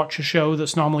to watch a show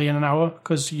that's normally in an hour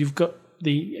because you've got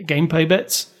the gameplay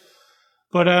bits.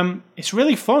 But it's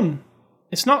really fun.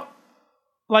 It's not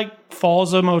like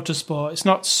Forza Motorsport. It's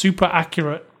not super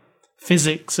accurate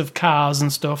physics of cars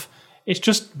and stuff. It's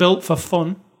just built for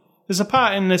fun. There's a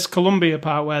part in this Columbia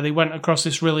part where they went across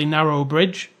this really narrow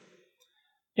bridge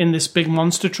in this big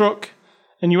monster truck,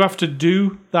 and you have to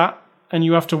do that, and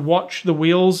you have to watch the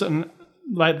wheels, and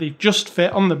like they just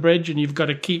fit on the bridge, and you've got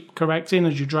to keep correcting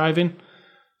as you're driving.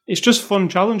 It's just fun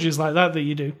challenges like that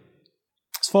you do.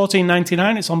 It's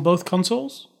 $14.99. It's on both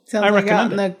consoles. Sounds like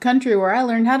out in the country where I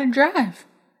learned how to drive.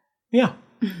 Yeah.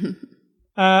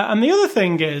 And the other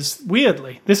thing is,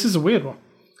 weirdly, this is a weird one.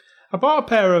 I bought a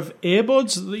pair of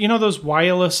earbuds. You know those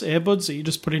wireless earbuds that you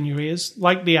just put in your ears?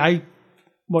 Like the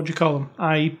what do you call them?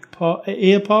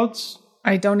 EarPods?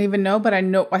 I don't even know, but I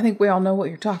think we all know what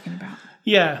you're talking about.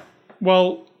 Yeah.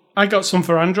 Well, I got some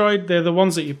for Android. They're the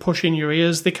ones that you push in your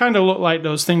ears. They kind of look like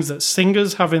those things that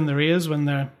singers have in their ears when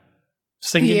they're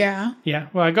singing. Yeah. Yeah.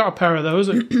 Well, I got a pair of those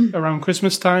around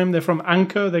Christmas time. They're from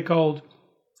Anker. They're called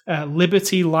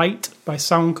Liberty Light by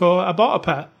Soundcore. I bought a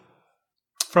pair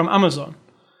from Amazon.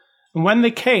 And when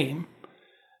they came,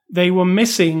 they were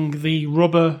missing the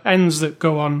rubber ends that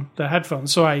go on the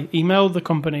headphones. So I emailed the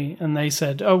company and they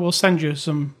said, "Oh, we'll send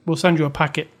you a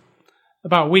packet."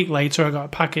 About a week later, I got a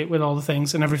packet with all the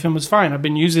things and everything was fine. I've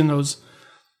been using those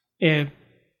ear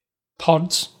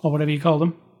pods or whatever you call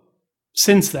them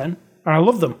since then, and I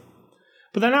love them.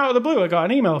 But then out of the blue, I got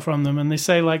an email from them and they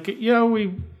say, like,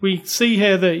 we see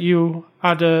here that you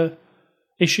had a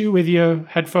issue with your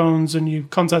headphones and you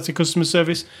contacted customer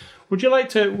service. Would you like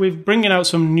to, we're bringing out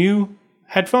some new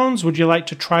headphones. Would you like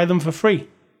to try them for free?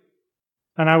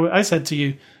 And I said to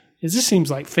you, this seems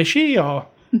like fishy or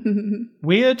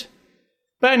weird.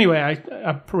 But anyway,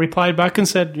 I replied back and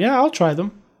said, yeah, I'll try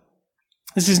them.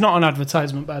 This is not an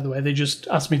advertisement, by the way. They just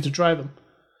asked me to try them.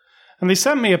 And they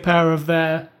sent me a pair of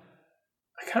their,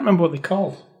 I can't remember what they're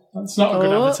called. That's not a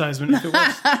good advertisement if it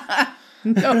was.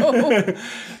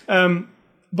 No.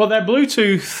 But they're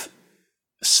Bluetooth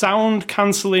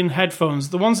sound-cancelling headphones,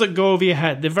 the ones that go over your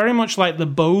head. They're very much like the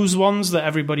Bose ones that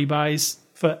everybody buys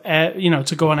for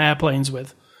to go on airplanes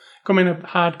with. Come in a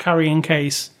hard-carrying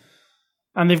case.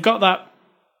 And they've got that,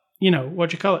 what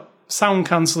do you call it?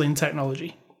 Sound-cancelling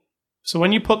technology. So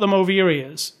when you put them over your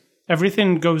ears,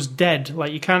 everything goes dead.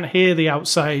 Like you can't hear the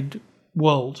outside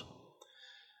world.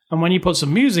 And when you put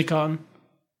some music on,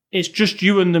 it's just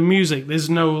you and the music.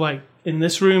 There's no, like, in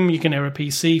this room, you can hear a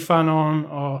PC fan on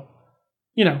or,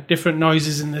 different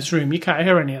noises in this room. You can't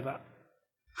hear any of that.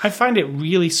 I find it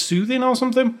really soothing or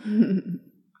something.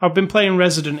 I've been playing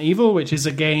Resident Evil, which is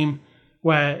a game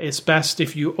where it's best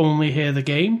if you only hear the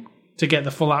game to get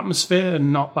the full atmosphere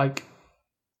and not, like,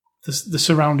 the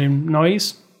surrounding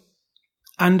noise.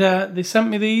 And they sent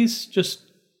me these just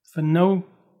for no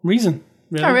reason.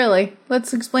 Really? Not really.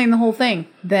 Let's explain the whole thing.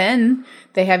 Then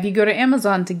they have you go to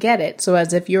Amazon to get it, so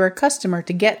as if you're a customer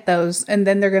to get those, and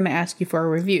then they're going to ask you for a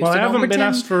review. Well, so I haven't been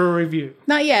asked for a review.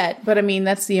 Not yet, but I mean,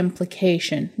 that's the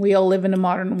implication. We all live in a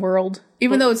modern world.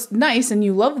 Even though it's nice and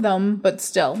you love them, but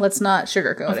still, let's not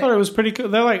sugarcoat it. I thought it was pretty cool.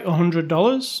 They're like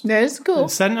 $100. That is cool. They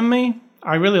sent them me.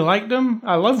 I really liked them.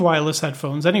 I love wireless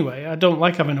headphones anyway. I don't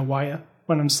like having a wire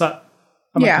when I'm sat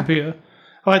on my computer.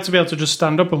 I like to be able to just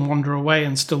stand up and wander away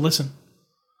and still listen.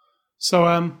 So,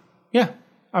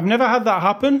 I've never had that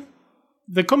happen.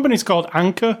 The company's called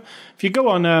Anker. If you go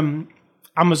on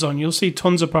Amazon, you'll see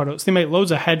tons of products. They make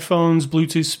loads of headphones,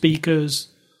 Bluetooth speakers,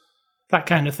 that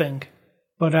kind of thing.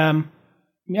 But,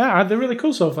 they're really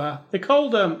cool so far. They're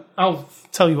called, I'll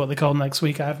tell you what they're called next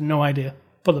week. I have no idea.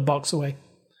 Put the box away.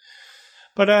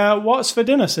 But what's for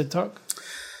dinner, Sid Talk?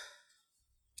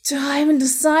 I haven't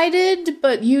decided,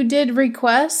 but you did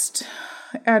request...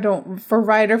 for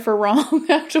right or for wrong,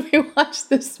 after we watched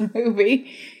this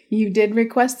movie, you did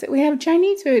request that we have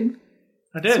Chinese food.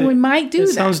 I did. So we might do that.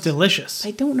 It sounds delicious.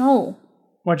 I don't know.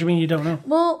 What do you mean you don't know?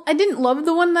 Well, I didn't love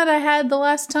the one that I had the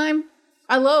last time.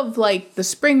 I love, like, the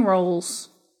spring rolls.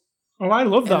 Oh, I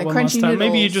love that one last time.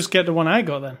 Maybe you just get the one I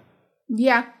got then.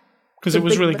 Yeah. Because it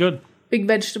was really good. Big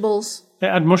vegetables.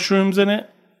 It had mushrooms in it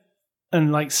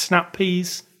and like snap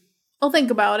peas. I'll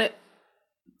think about it.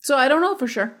 So I don't know for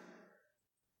sure.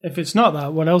 If it's not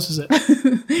that, what else is it?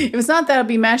 If it's not that, it'll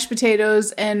be mashed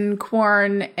potatoes and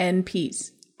corn and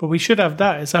peas. But we should have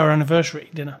that. It's our anniversary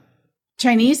dinner.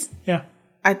 Chinese? Yeah.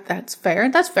 That's fair.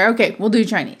 That's fair. Okay, we'll do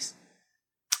Chinese.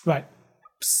 Right.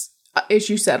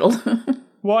 Issue settled.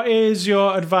 What is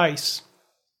your advice?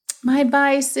 My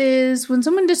advice is when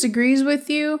someone disagrees with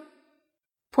you,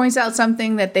 points out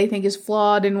something that they think is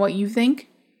flawed in what you think,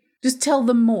 just tell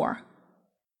them more.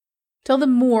 Tell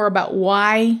them more about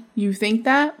why you think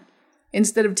that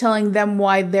instead of telling them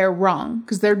why they're wrong.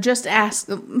 Because they're just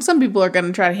some people are going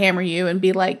to try to hammer you and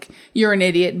be like, you're an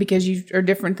idiot because you are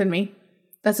different than me.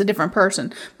 That's a different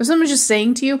person. But someone's just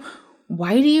saying to you,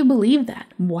 why do you believe that?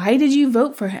 Why did you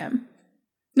vote for him?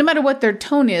 No matter what their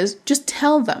tone is, just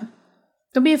tell them.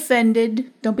 Don't be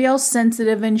offended. Don't be all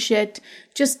sensitive and shit.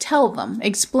 Just tell them.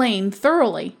 Explain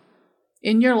thoroughly.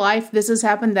 In your life, this has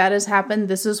happened, that has happened,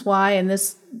 this is why, and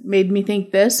this made me think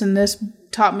this, and this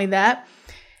taught me that.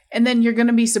 And then you're going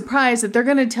to be surprised that they're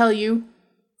going to tell you,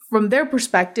 from their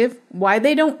perspective, why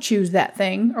they don't choose that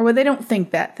thing, or why they don't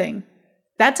think that thing.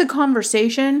 That's a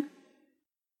conversation,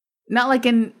 not like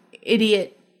an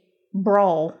idiot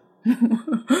brawl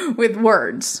with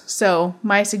words. So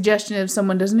my suggestion, if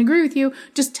someone doesn't agree with you,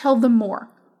 just tell them more.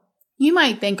 You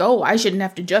might think, oh, I shouldn't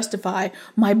have to justify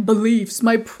my beliefs,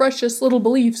 my precious little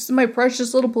beliefs, my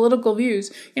precious little political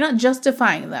views. You're not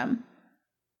justifying them.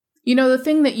 You know, the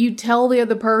thing that you tell the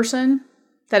other person,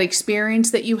 that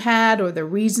experience that you had or the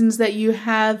reasons that you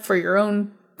have for your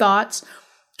own thoughts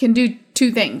can do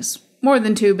two things. More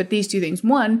than two, but these two things.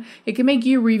 One, it can make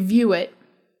you review it,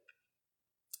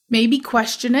 maybe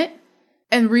question it,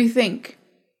 and rethink.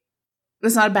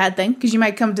 That's not a bad thing, because you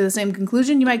might come to the same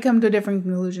conclusion, you might come to a different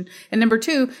conclusion. And number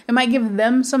two, it might give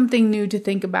them something new to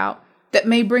think about that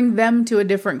may bring them to a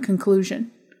different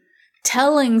conclusion.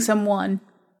 Telling someone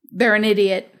they're an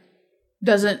idiot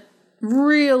doesn't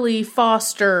really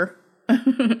foster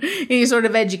any sort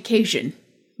of education,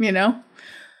 you know?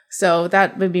 So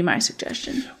that would be my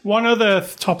suggestion. One other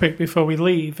topic before we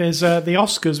leave is the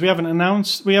Oscars. We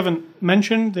haven't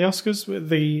mentioned the Oscars.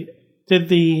 Did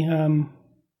the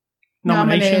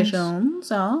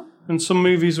nominations. And some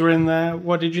movies were in there.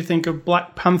 What did you think of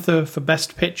Black Panther for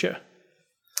Best Picture?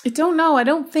 I don't know. I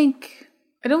don't think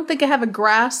I have a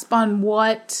grasp on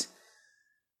what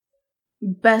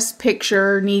Best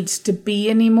Picture needs to be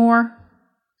anymore.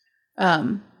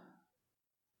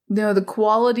 The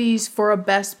qualities for a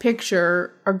Best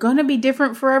Picture are going to be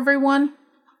different for everyone.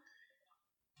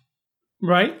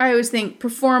 Right. I always think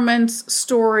performance,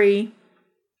 story,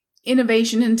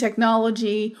 innovation in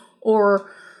technology, or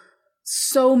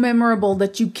so memorable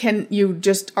that you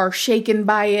just are shaken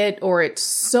by it, or it's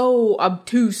so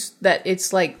obtuse that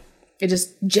it's like it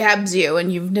just jabs you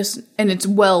and and it's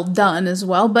well done as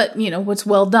well. But what's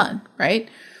well done, right?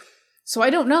 So I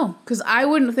don't know, because I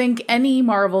wouldn't think any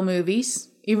Marvel movies,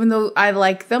 even though I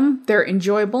like them, they're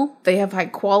enjoyable. They have high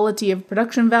quality of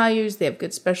production values. They have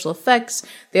good special effects.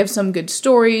 They have some good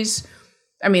stories.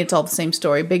 I mean, it's all the same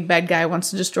story. Big bad guy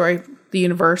wants to destroy the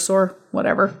universe or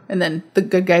whatever. And then the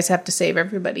good guys have to save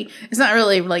everybody. It's not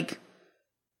really like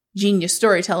genius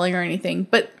storytelling or anything.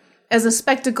 But as a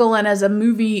spectacle and as a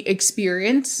movie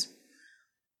experience,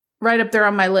 right up there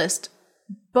on my list.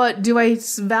 But do I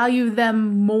value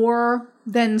them more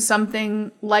than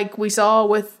something like we saw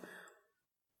with,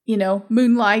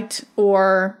 Moonlight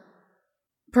or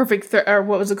or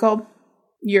what was it called?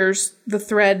 The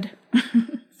Thread.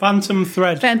 Phantom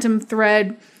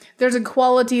Thread. There's a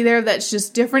quality there that's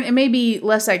just different. It may be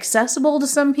less accessible to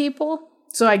some people,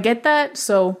 so I get that.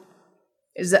 So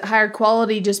is it higher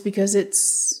quality just because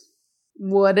it's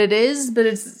what it is? But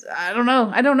I don't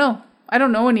know. I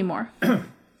don't know anymore.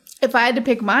 If I had to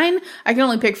pick mine, I can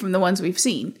only pick from the ones we've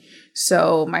seen.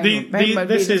 So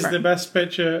this is the Best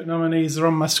Picture nominees are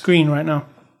on my screen right now.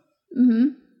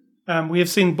 Mm-hmm. We have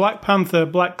seen Black Panther,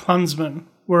 Black Klansman.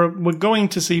 We're going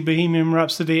to see Bohemian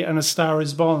Rhapsody and A Star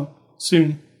Is Born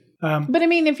soon. But I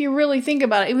mean, if you really think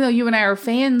about it, even though you and I are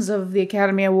fans of the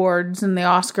Academy Awards and the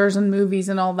Oscars and movies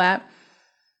and all that,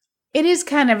 it is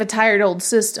kind of a tired old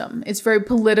system. It's very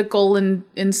political and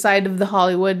inside of the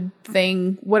Hollywood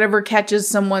thing. Whatever catches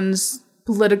someone's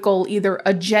political either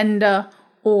agenda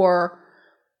or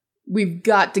we've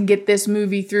got to get this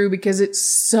movie through because it's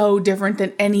so different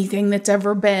than anything that's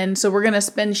ever been. So we're going to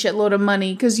spend shitload of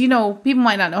money because, people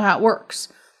might not know how it works.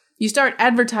 You start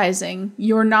advertising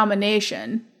your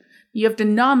nomination. You have to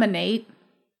nominate,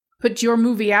 put your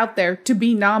movie out there to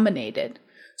be nominated.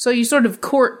 So you sort of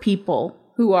court people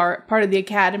who are part of the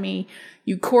Academy.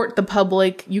 You court the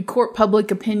public, you court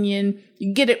public opinion,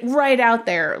 you get it right out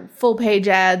there. Full page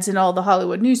ads in all the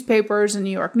Hollywood newspapers and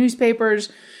New York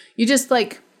newspapers. You just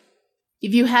like,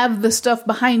 if you have the stuff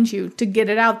behind you to get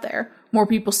it out there, more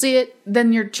people see it,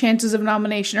 then your chances of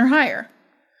nomination are higher.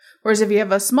 Whereas if you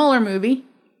have a smaller movie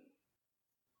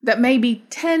that may be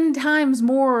 10 times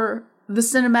more the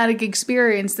cinematic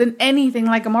experience than anything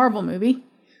like a Marvel movie,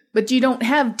 but you don't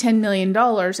have $10 million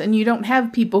and you don't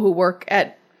have people who work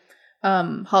at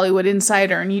Hollywood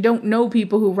Insider and you don't know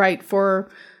people who write for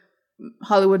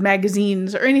Hollywood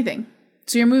magazines or anything.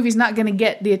 So your movie's not going to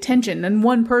get the attention, and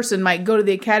one person might go to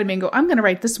the Academy and go, I'm going to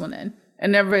write this one in.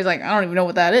 And everybody's like, I don't even know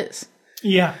what that is.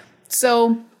 Yeah.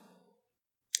 So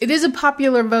it is a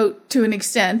popular vote to an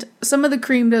extent. Some of the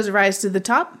cream does rise to the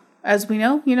top, as we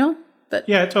know, But,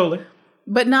 yeah, totally.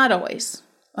 But not always.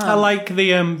 I like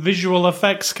the visual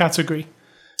effects category.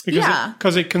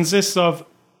 Because it consists of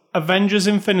Avengers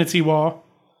Infinity War,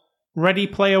 Ready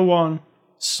Player One,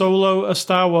 Solo A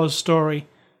Star Wars Story,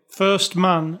 First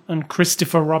Man, and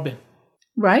Christopher Robin.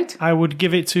 Right. I would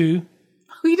give it to...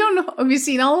 We don't know. Have you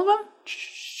seen all of them?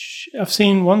 I've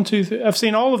seen 1, 2, 3. I've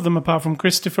seen all of them apart from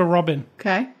Christopher Robin.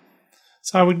 Okay.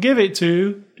 So I would give it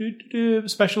to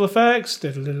special effects,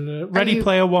 Ready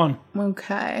Player One.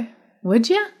 Okay. Would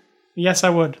you? Yes, I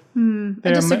would.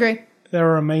 I disagree. There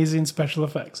are amazing special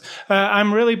effects.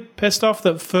 I'm really pissed off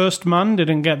that First Man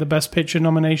didn't get the Best Picture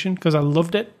nomination because I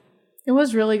loved it. It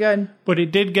was really good. But it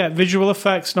did get visual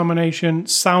effects nomination,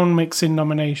 sound mixing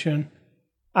nomination,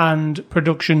 and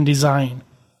production design.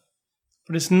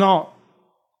 But it's not,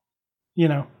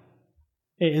 it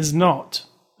is not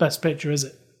Best Picture, is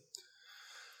it?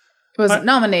 It wasn't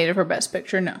nominated for Best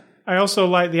Picture, no. I also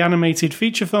like the animated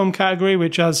feature film category,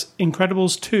 which has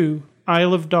Incredibles 2,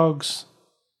 Isle of Dogs,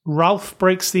 Ralph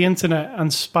Breaks the Internet,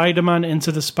 and Spider-Man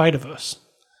Into the Spider-Verse.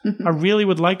 I really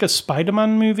would like a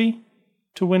Spider-Man movie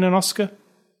to win an Oscar.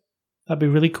 That'd be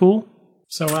really cool.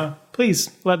 So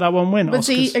please let that one win. But Oscars.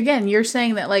 See, again, you're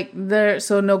saying that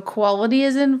so no quality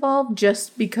is involved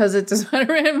just because it's a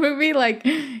Spider-Man movie?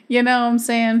 You know what I'm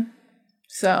saying?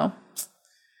 So...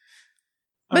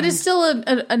 But it's still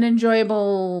an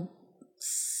enjoyable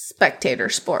spectator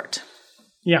sport.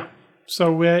 Yeah.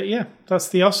 So, that's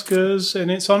the Oscars, and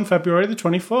it's on February the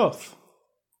 24th.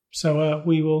 So,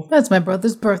 we will... That's my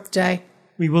brother's birthday.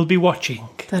 We will be watching.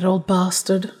 That old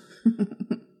bastard.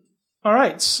 All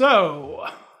right, so,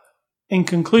 in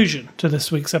conclusion to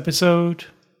this week's episode,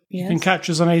 you can catch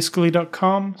us on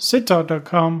ascully.com,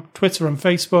 sidtalk.com, Twitter and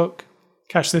Facebook.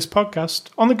 Catch this podcast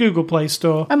on the Google Play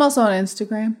Store. I'm also on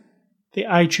Instagram. The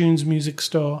iTunes Music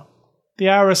Store, the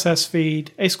RSS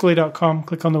feed, ascully.com,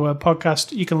 click on the word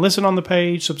podcast. You can listen on the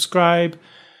page, subscribe.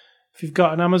 If you've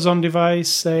got an Amazon device,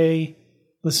 say,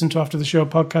 listen to After the Show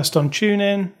podcast on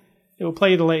TuneIn. It will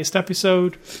play the latest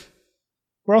episode.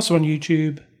 We're also on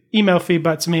YouTube. Email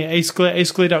feedback to me at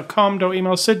ascully.com. Don't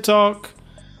email Sid Talk.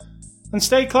 And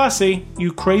stay classy,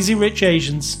 you crazy rich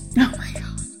Asians. Oh my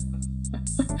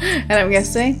God. And I'm going to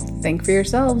say, think for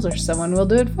yourselves or someone will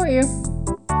do it for you.